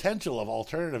the potential of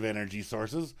alternative energy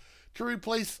sources to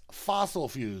replace fossil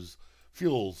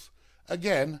fuels.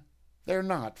 Again, they're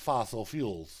not fossil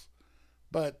fuels,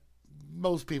 but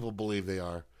most people believe they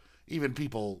are. Even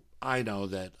people I know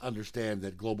that understand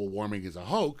that global warming is a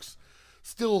hoax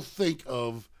still think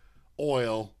of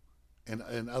oil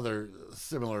and other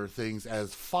similar things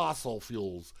as fossil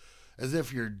fuels, as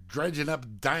if you're dredging up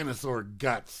dinosaur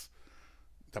guts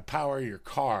to power your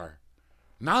car.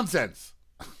 Nonsense.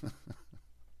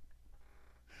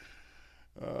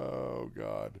 Oh,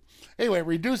 God. Anyway,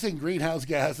 reducing greenhouse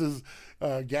gas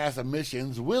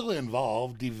emissions will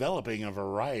involve developing a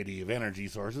variety of energy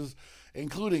sources,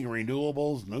 including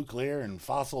renewables, nuclear, and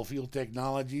fossil fuel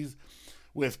technologies,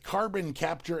 with carbon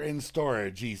capture and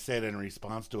storage, he said in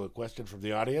response to a question from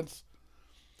the audience.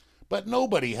 But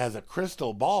nobody has a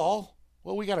crystal ball.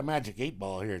 Well, we got a magic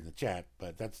 8-ball here in the chat,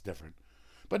 but that's different.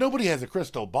 But nobody has a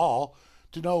crystal ball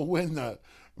to know when that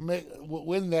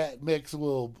mix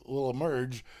will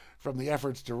emerge from the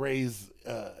efforts to raise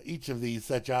each of these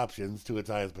such options to its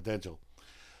highest potential.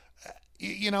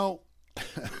 You know,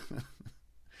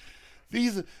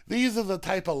 these are the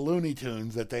type of Looney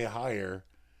Tunes that they hire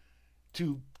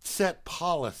to set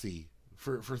policy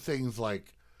for things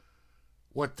like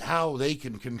how they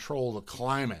can control the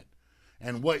climate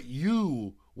and what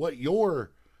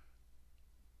your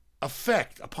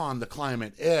effect upon the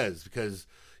climate is, because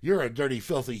you're a dirty,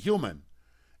 filthy human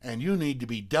and you need to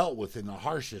be dealt with in the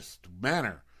harshest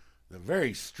manner, the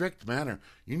very strict manner.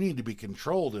 You need to be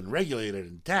controlled and regulated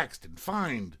and taxed and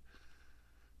fined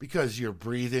because you're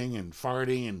breathing and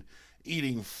farting and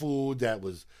eating food that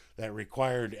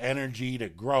required energy to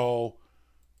grow.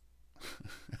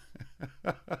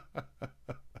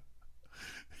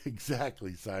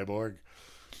 Exactly, Cyborg.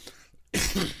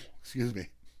 Excuse me.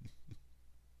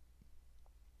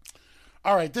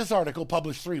 All right, this article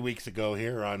published 3 weeks ago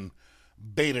here on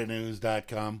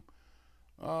betanews.com.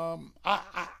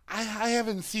 I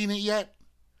haven't seen it yet.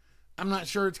 I'm not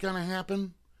sure it's going to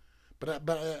happen, but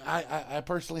I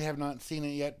personally have not seen it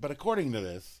yet. But according to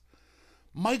this,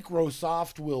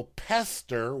 Microsoft will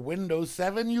pester Windows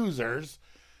 7 users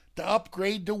to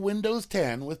upgrade to Windows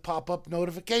 10 with pop-up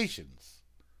notifications.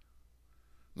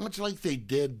 Much like they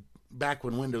did back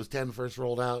when Windows 10 first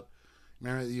rolled out.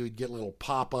 Remember, you would get little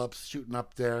pop-ups shooting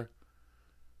up there.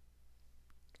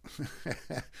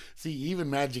 See, even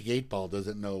Magic 8-Ball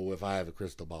doesn't know if I have a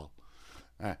crystal ball.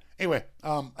 Anyway,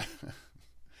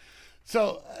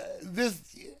 so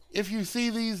this if you see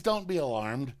these, don't be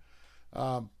alarmed.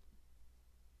 All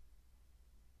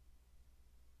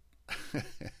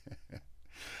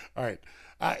right.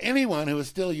 Anyone who is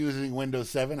still using Windows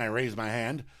 7, I raise my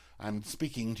hand. I'm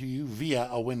speaking to you via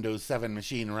a Windows 7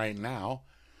 machine right now,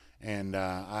 and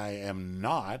I am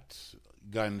not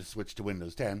going to switch to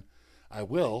Windows 10. I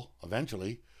will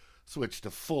eventually switch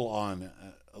to full-on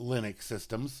Linux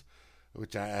systems,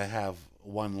 which I have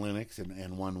one Linux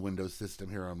and one Windows system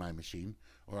here on my machine,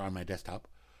 or on my desktop.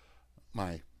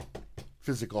 My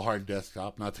physical hard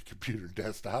desktop, not the computer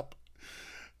desktop.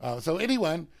 So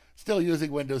anyone still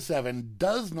using Windows 7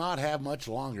 does not have much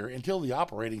longer until the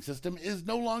operating system is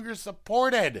no longer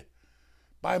supported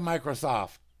by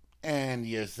Microsoft. And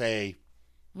you say,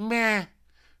 meh,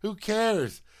 who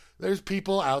cares? There's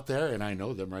people out there, and I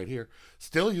know them right here,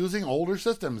 still using older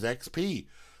systems, XP.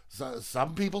 So,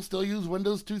 some people still use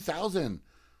Windows 2000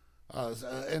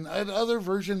 and other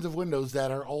versions of Windows that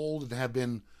are old and have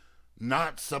been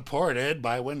not supported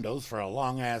by Windows for a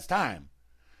long-ass time.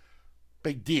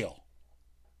 Big deal.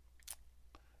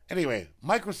 Anyway,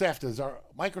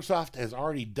 Microsoft has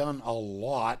already done a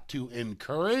lot to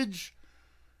encourage,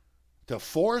 to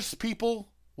force people,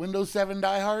 Windows 7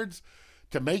 diehards,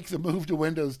 to make the move to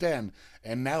Windows 10,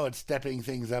 and now it's stepping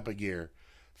things up a gear.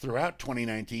 Throughout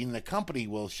 2019, the company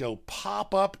will show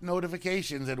pop-up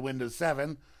notifications in Windows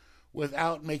 7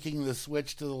 without making the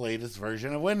switch to the latest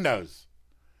version of Windows.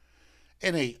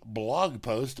 In a blog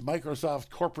post, Microsoft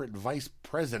Corporate Vice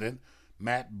President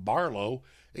Matt Barlow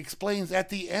explains at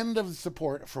the end of the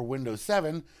support for Windows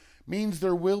 7 means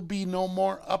there will be no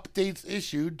more updates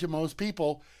issued to most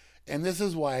people, and this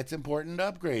is why it's important to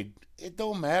upgrade. It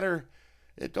don't matter.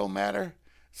 It don't matter.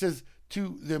 It says,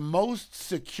 to the most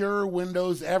secure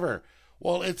Windows ever.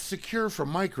 Well, it's secure for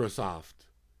Microsoft,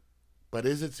 but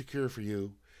is it secure for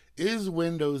you? Is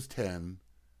Windows 10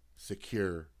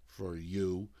 secure for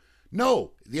you?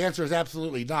 No, the answer is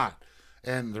absolutely not.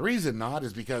 And the reason not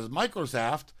is because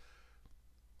Microsoft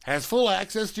has full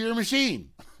access to your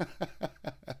machine.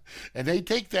 And they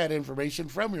take that information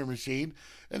from your machine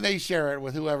and they share it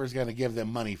with whoever's going to give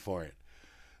them money for it.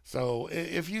 So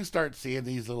if you start seeing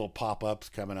these little pop-ups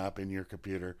coming up in your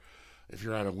computer, if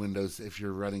you're on a Windows, if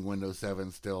you're running Windows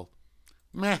 7 still,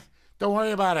 meh, don't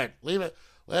worry about it. Leave it.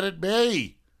 Let it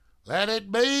be. Let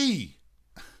it be.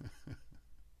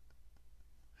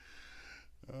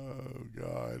 Oh,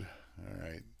 God. All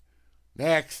right.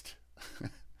 Next.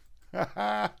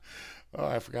 Oh,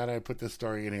 I forgot I put this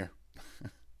story in here.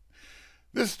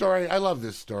 This story, I love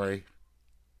this story.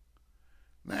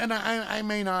 And I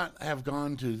may not have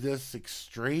gone to this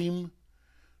extreme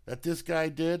that this guy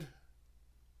did.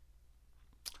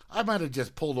 I might have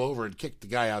just pulled over and kicked the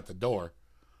guy out the door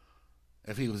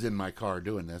if he was in my car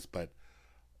doing this, but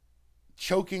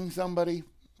choking somebody,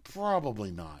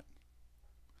 probably not.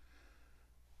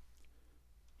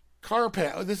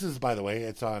 This is, by the way,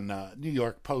 it's on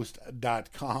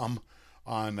NewYorkPost.com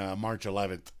on March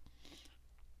 11th.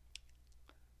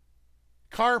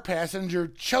 Car passenger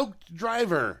choked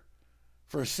driver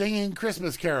for singing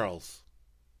Christmas carols.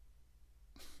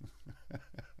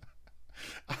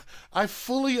 I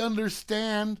fully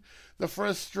understand the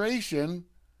frustration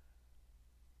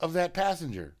of that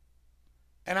passenger.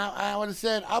 And I would have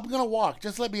said, I'm going to walk.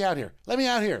 Just let me out here. Let me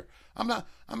out here. I'm out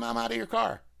of your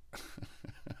car.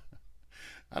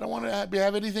 I don't want to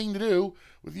have anything to do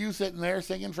with you sitting there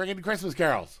singing friggin' Christmas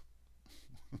carols.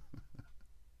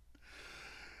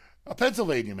 A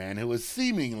Pennsylvania man who was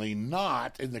seemingly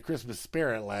not in the Christmas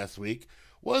spirit last week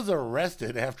was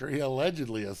arrested after he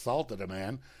allegedly assaulted a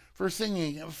man for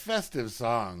singing festive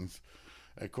songs,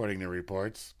 according to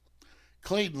reports.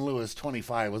 Clayton Lewis,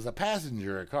 25, was a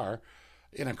passenger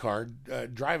in a car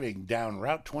driving down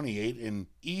Route 28 in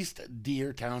East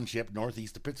Deer Township,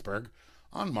 northeast of Pittsburgh,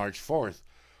 on March 4th,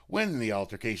 when the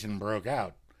altercation broke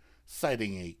out,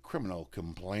 citing a criminal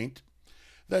complaint.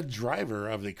 The driver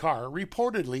of the car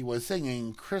reportedly was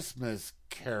singing Christmas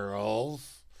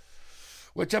carols,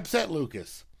 which upset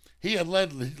Lucas. He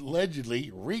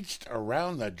allegedly reached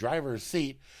around the driver's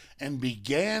seat and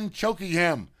began choking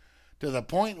him to the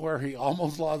point where he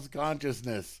almost lost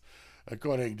consciousness,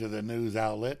 according to the news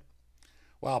outlet.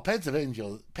 While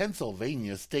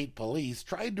Pennsylvania State Police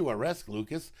tried to arrest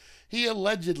Lucas, he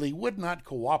allegedly would not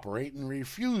cooperate and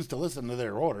refused to listen to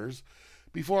their orders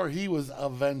before he was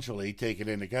eventually taken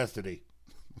into custody.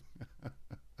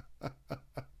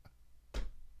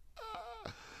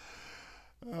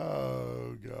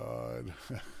 Oh, God.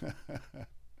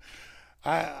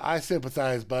 I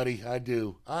sympathize, buddy. I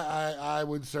do. I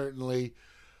would certainly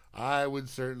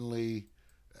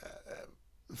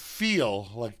feel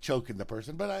like choking the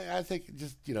person, but I think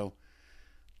just,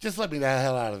 just let me the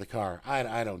hell out of the car.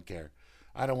 I don't care.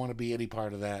 I don't want to be any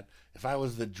part of that. If I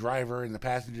was the driver and the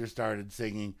passenger started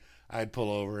singing, I'd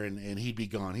pull over and he'd be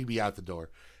gone. He'd be out the door.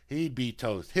 He'd be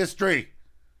toast. History.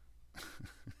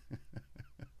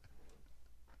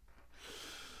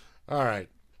 All right.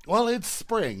 Well, it's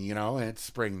spring, it's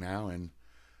spring now,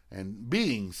 and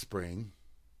being spring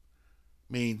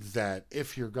means that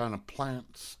if you're going to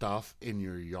plant stuff in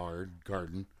your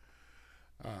garden,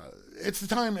 it's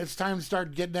time to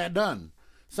start getting that done.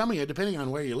 Some of you, depending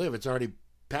on where you live, it's already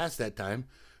past that time.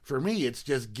 For me, it's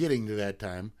just getting to that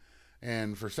time.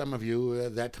 And for some of you,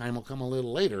 that time will come a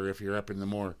little later if you're up in the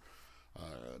more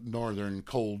northern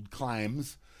cold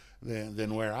climes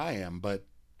than where I am. But,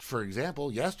 for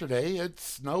example, yesterday it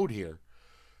snowed here.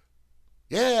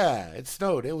 Yeah, it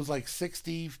snowed. It was like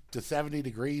 60 to 70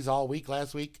 degrees all week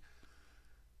last week.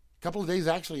 A couple of days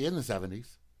actually in the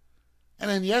 70s. And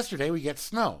then yesterday we get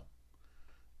snow.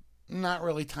 Not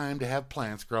really time to have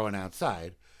plants growing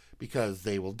outside because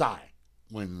they will die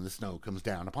when the snow comes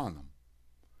down upon them.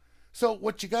 So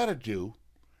what you got to do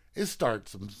is start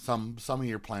some of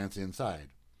your plants inside.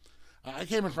 I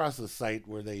came across a site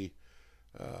where they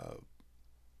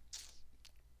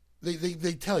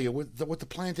tell you what the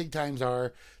planting times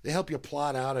are. They help you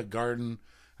plot out a garden,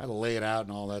 how to lay it out,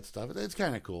 and all that stuff. It's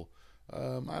kind of cool.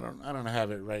 I don't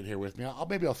have it right here with me.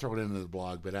 Maybe I'll throw it into the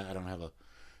blog, but I don't have a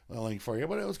link for you.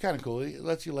 But it was kind of cool. It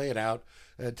lets you lay it out.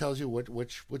 It tells you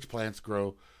which plants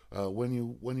grow, when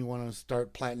you want to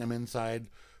start planting them inside,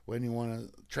 when you want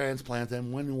to transplant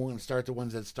them, when you want to start the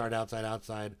ones that start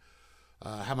outside,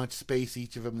 how much space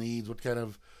each of them needs, what kind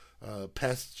of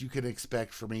pests you can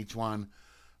expect from each one,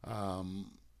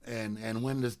 and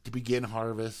when to begin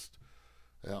harvest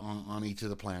on each of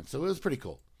the plants. So it was pretty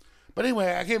cool. But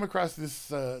anyway, I came across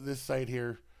this site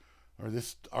here, or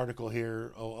this article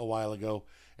here a while ago,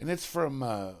 and it's from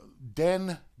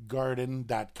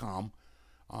dengarden.com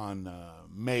on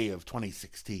May of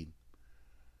 2016.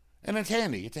 And it's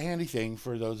handy. It's a handy thing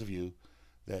for those of you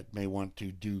that may want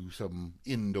to do some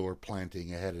indoor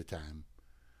planting ahead of time.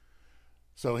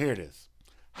 So here it is.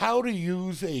 How to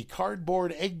use a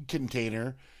cardboard egg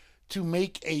container to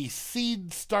make a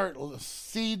seed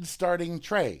starting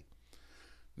tray.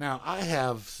 Now, I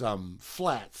have some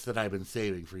flats that I've been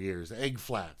saving for years, egg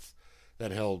flats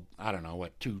that held, I don't know,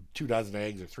 what, two dozen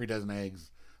eggs or 3 dozen eggs,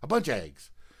 a bunch of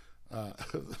eggs.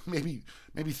 Maybe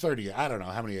 30. I don't know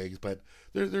how many eggs, but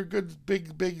they're good,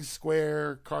 big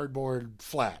square cardboard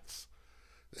flats,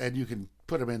 and you can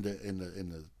put them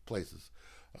into places.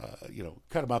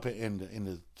 Cut them up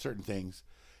into certain things,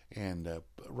 and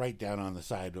write down on the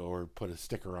side or put a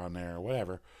sticker on there or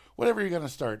whatever you're going to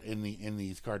start in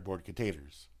these cardboard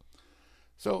containers.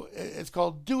 So it's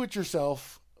called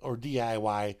do-it-yourself or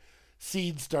DIY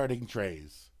seed starting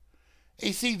trays.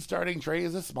 A seed starting tray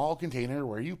is a small container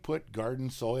where you put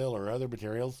garden soil or other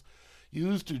materials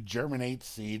used to germinate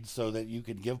seeds so that you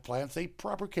can give plants a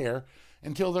proper care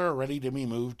until they're ready to be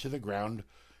moved to the ground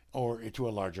or to a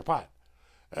larger pot.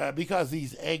 Because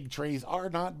these egg trays are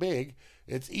not big,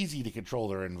 it's easy to control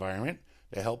their environment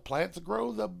to help plants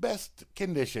grow the best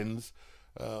conditions,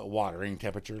 watering,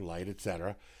 temperature, light,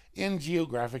 etc., in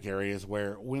geographic areas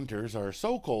where winters are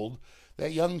so cold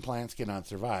that young plants cannot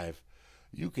survive.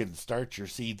 You can start your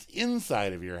seeds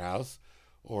inside of your house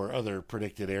or other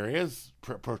protected areas,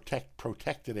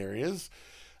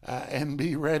 and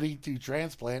be ready to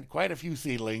transplant quite a few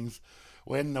seedlings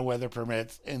when the weather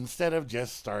permits, instead of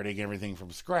just starting everything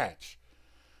from scratch.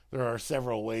 There are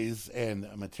several ways and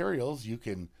materials you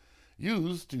can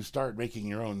use to start making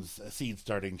your own seed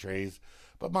starting trays,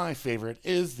 but my favorite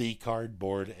is the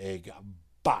cardboard egg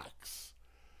box.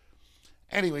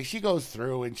 Anyway, she goes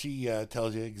through and she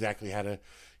tells you exactly how to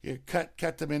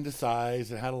cut them into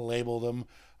size and how to label them,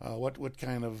 what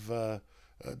kind of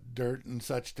dirt and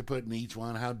such to put in each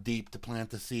one, how deep to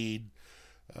plant the seed,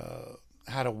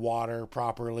 how to water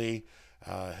properly,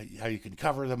 how you can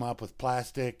cover them up with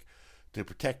plastic to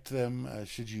protect them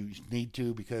should you need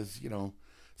to, because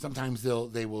sometimes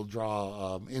they will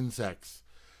draw insects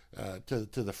to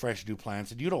the fresh new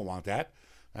plants, and you don't want that.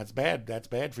 That's bad. That's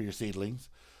bad for your seedlings.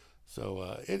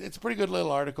 So it's a pretty good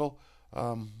little article.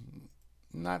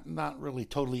 Not really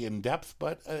totally in depth,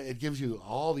 but it gives you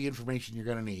all the information you're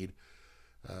going to need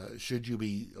should you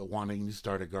be wanting to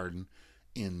start a garden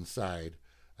inside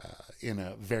in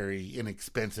a very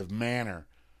inexpensive manner.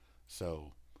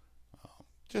 So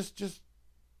just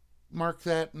mark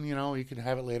that, and you can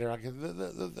have it later.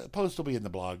 The post will be in the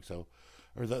blog,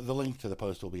 or the link to the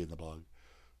post will be in the blog,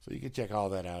 so you can check all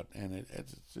that out. And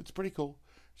it's pretty cool.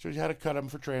 Shows you how to cut them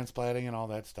for transplanting and all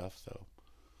that stuff. So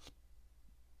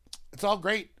It's all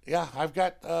great. Yeah, I've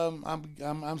got.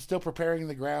 I'm still preparing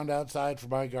the ground outside for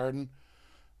my garden,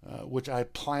 which I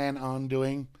plan on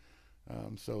doing.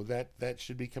 So that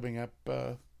should be coming up.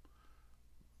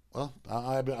 Well,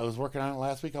 I was working on it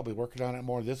last week. I'll be working on it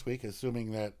more this week,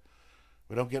 assuming that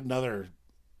we don't get another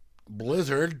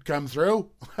blizzard come through.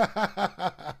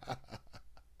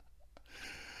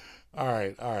 All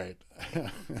right.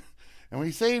 And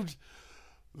we saved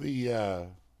the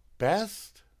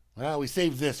best. Well, we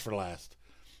saved this for last.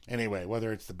 Anyway,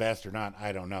 whether it's the best or not,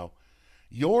 I don't know.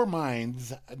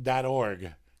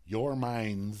 Yourminds.org.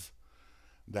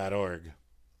 Yourminds.org.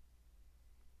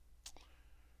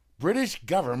 British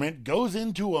government goes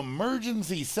into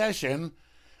emergency session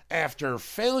after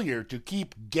failure to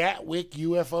keep Gatwick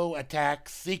UFO attack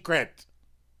secret.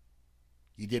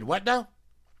 You did what now?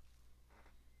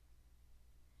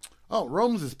 Oh,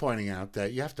 Rome's is pointing out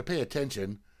that you have to pay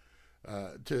attention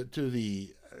to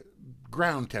the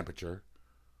ground temperature.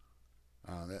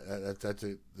 That's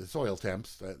the soil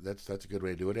temps. That's a good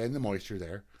way to do it, and the moisture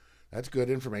there. That's good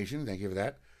information. Thank you for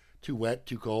that. Too wet,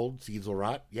 too cold, seeds will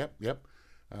rot. Yep.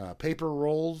 Paper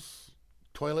rolls,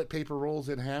 toilet paper rolls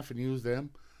in half and use them.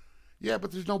 Yeah,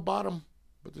 but there's no bottom.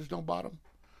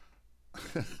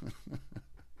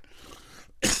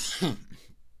 Excuse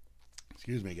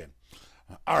me again.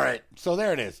 All right, so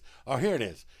there it is. Oh, here it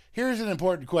is. Here's an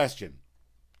important question.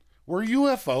 Were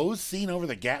UFOs seen over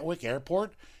the Gatwick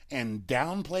airport and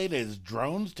downplayed as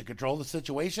drones to control the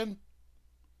situation?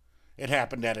 It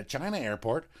happened at a China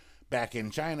airport back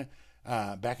in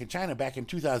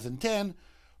 2010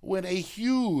 when a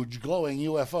huge glowing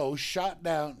UFO shut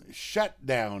down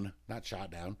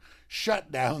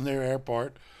their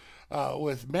airport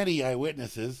with many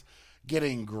eyewitnesses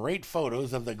getting great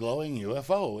photos of the glowing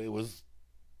UFO. It was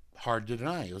hard to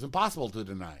deny. It was impossible to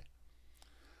deny.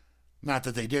 Not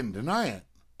that they didn't deny it,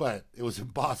 but it was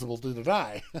impossible to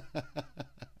deny.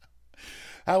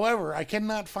 However, I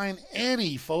cannot find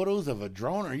any photos of a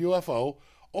drone or UFO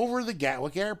over the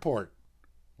Gatwick airport,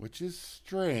 which is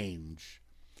strange.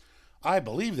 I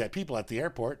believe that people at the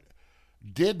airport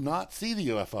did not see the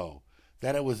UFO,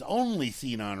 that it was only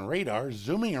seen on radar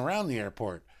zooming around the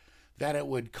airport, that it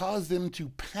would cause them to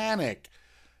panic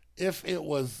if it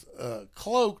was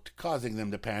cloaked, causing them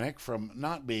to panic from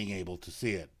not being able to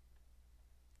see it.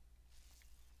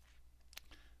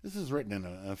 This is written in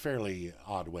a fairly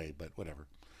odd way, but whatever.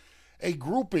 A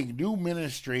gripping new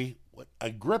Ministry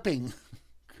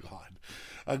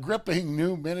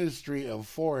of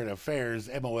Foreign Affairs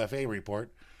MOFA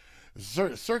report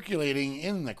circulating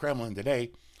in the Kremlin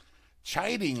today,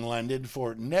 chiding London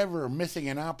for never missing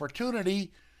an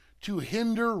opportunity to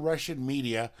hinder Russian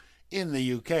media in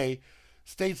the UK,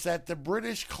 states that the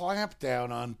British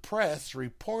clampdown on press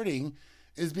reporting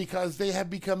is because they have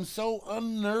become so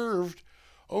unnerved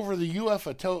over the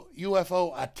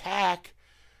UFO attack,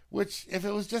 which, if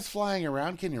it was just flying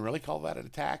around, can you really call that an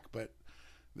attack? But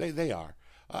they are.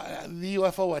 The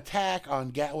UFO attack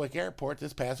on Gatwick Airport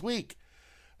this past week.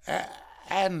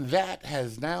 And that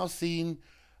has now seen,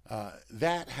 I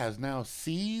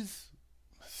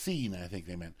think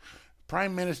they meant,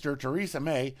 Prime Minister Theresa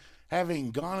May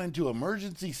having gone into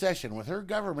emergency session with her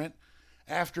government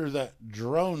after the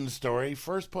drone story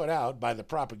first put out by the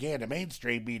propaganda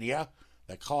mainstream media,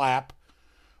 the clap,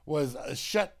 was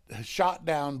shot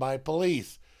down by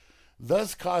police,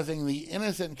 thus causing the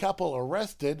innocent couple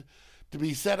arrested to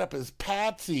be set up as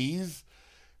patsies,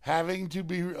 having to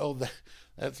be...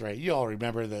 that's right. You all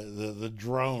remember the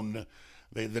drone,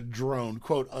 the drone,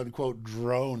 quote unquote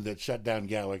drone that shut down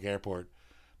Gatwick Airport.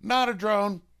 Not a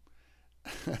drone.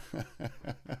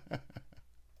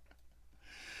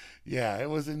 Yeah, it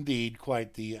was indeed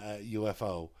quite the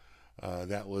UFO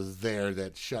that was there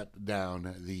that shut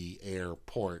down the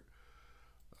airport.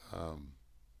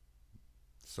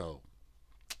 So,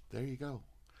 there you go.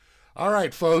 All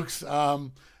right, folks.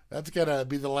 That's going to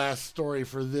be the last story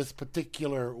for this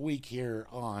particular week here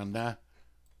on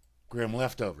Grim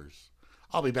Leftovers.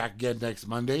 I'll be back again next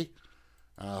Monday.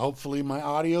 Hopefully my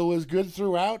audio is good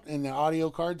throughout and the audio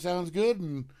card sounds good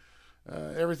and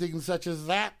everything such as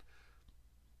that.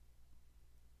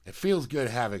 It feels good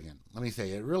having it. Let me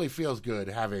say, it really feels good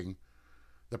having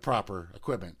the proper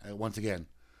equipment. Once again,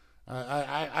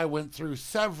 I went through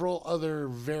several other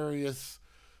various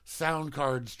sound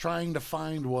cards trying to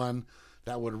find one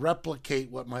that would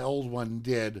replicate what my old one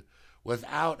did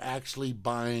without actually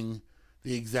buying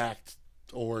the exact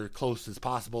or close as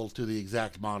possible to the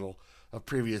exact model of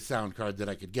previous sound card that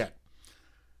I could get.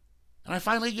 And I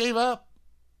finally gave up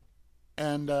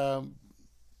and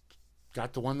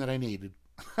got the one that I needed.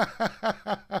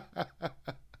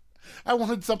 I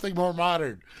wanted something more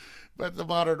modern. but the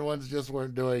modern ones just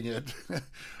weren't doing it.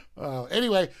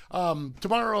 Anyway,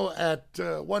 tomorrow at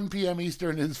 1 p.m.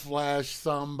 Eastern is Flash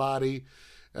Somebody.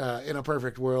 In a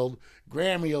perfect world,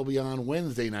 Grammy will be on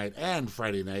Wednesday night and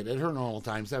Friday night at her normal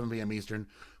time, 7 p.m. Eastern,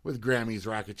 with Grammy's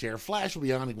Rocket Chair. Flash will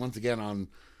be on once again on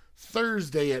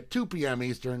Thursday at 2 p.m.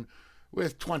 Eastern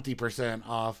with 20%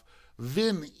 off.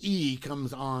 Vin E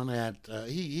comes on at,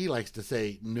 he likes to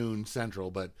say noon Central,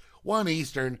 but 1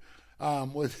 Eastern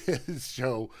with his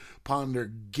show Ponder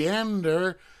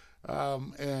Gander.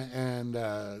 Then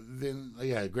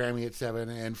Grammy at 7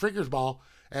 and Fricker's Ball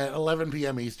at 11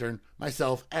 p.m. Eastern,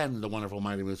 myself and the wonderful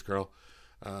Mighty Moose Girl.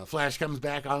 Flash comes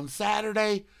back on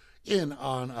Saturday in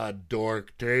on a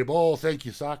dork table. Thank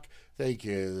you, Sock. Thank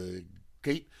you,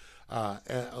 Kate.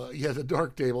 The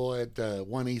dork table at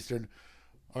 1 Eastern,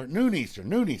 or noon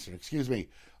Eastern, excuse me,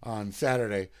 on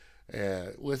Saturday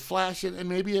with Flash and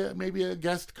maybe a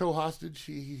guest co-hostage.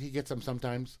 He gets them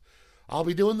sometimes. I'll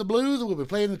be doing the blues. We'll be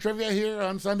playing the trivia here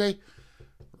on Sunday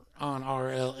on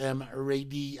RLM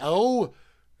Radio.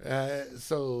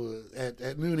 So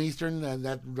at noon Eastern, and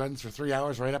that runs for 3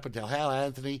 hours right up until Hal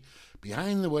Anthony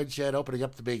behind the woodshed opening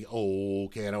up the big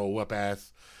can of whoop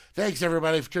ass. Thanks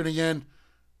everybody for tuning in.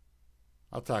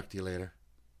 I'll talk to you later.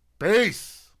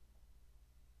 Peace.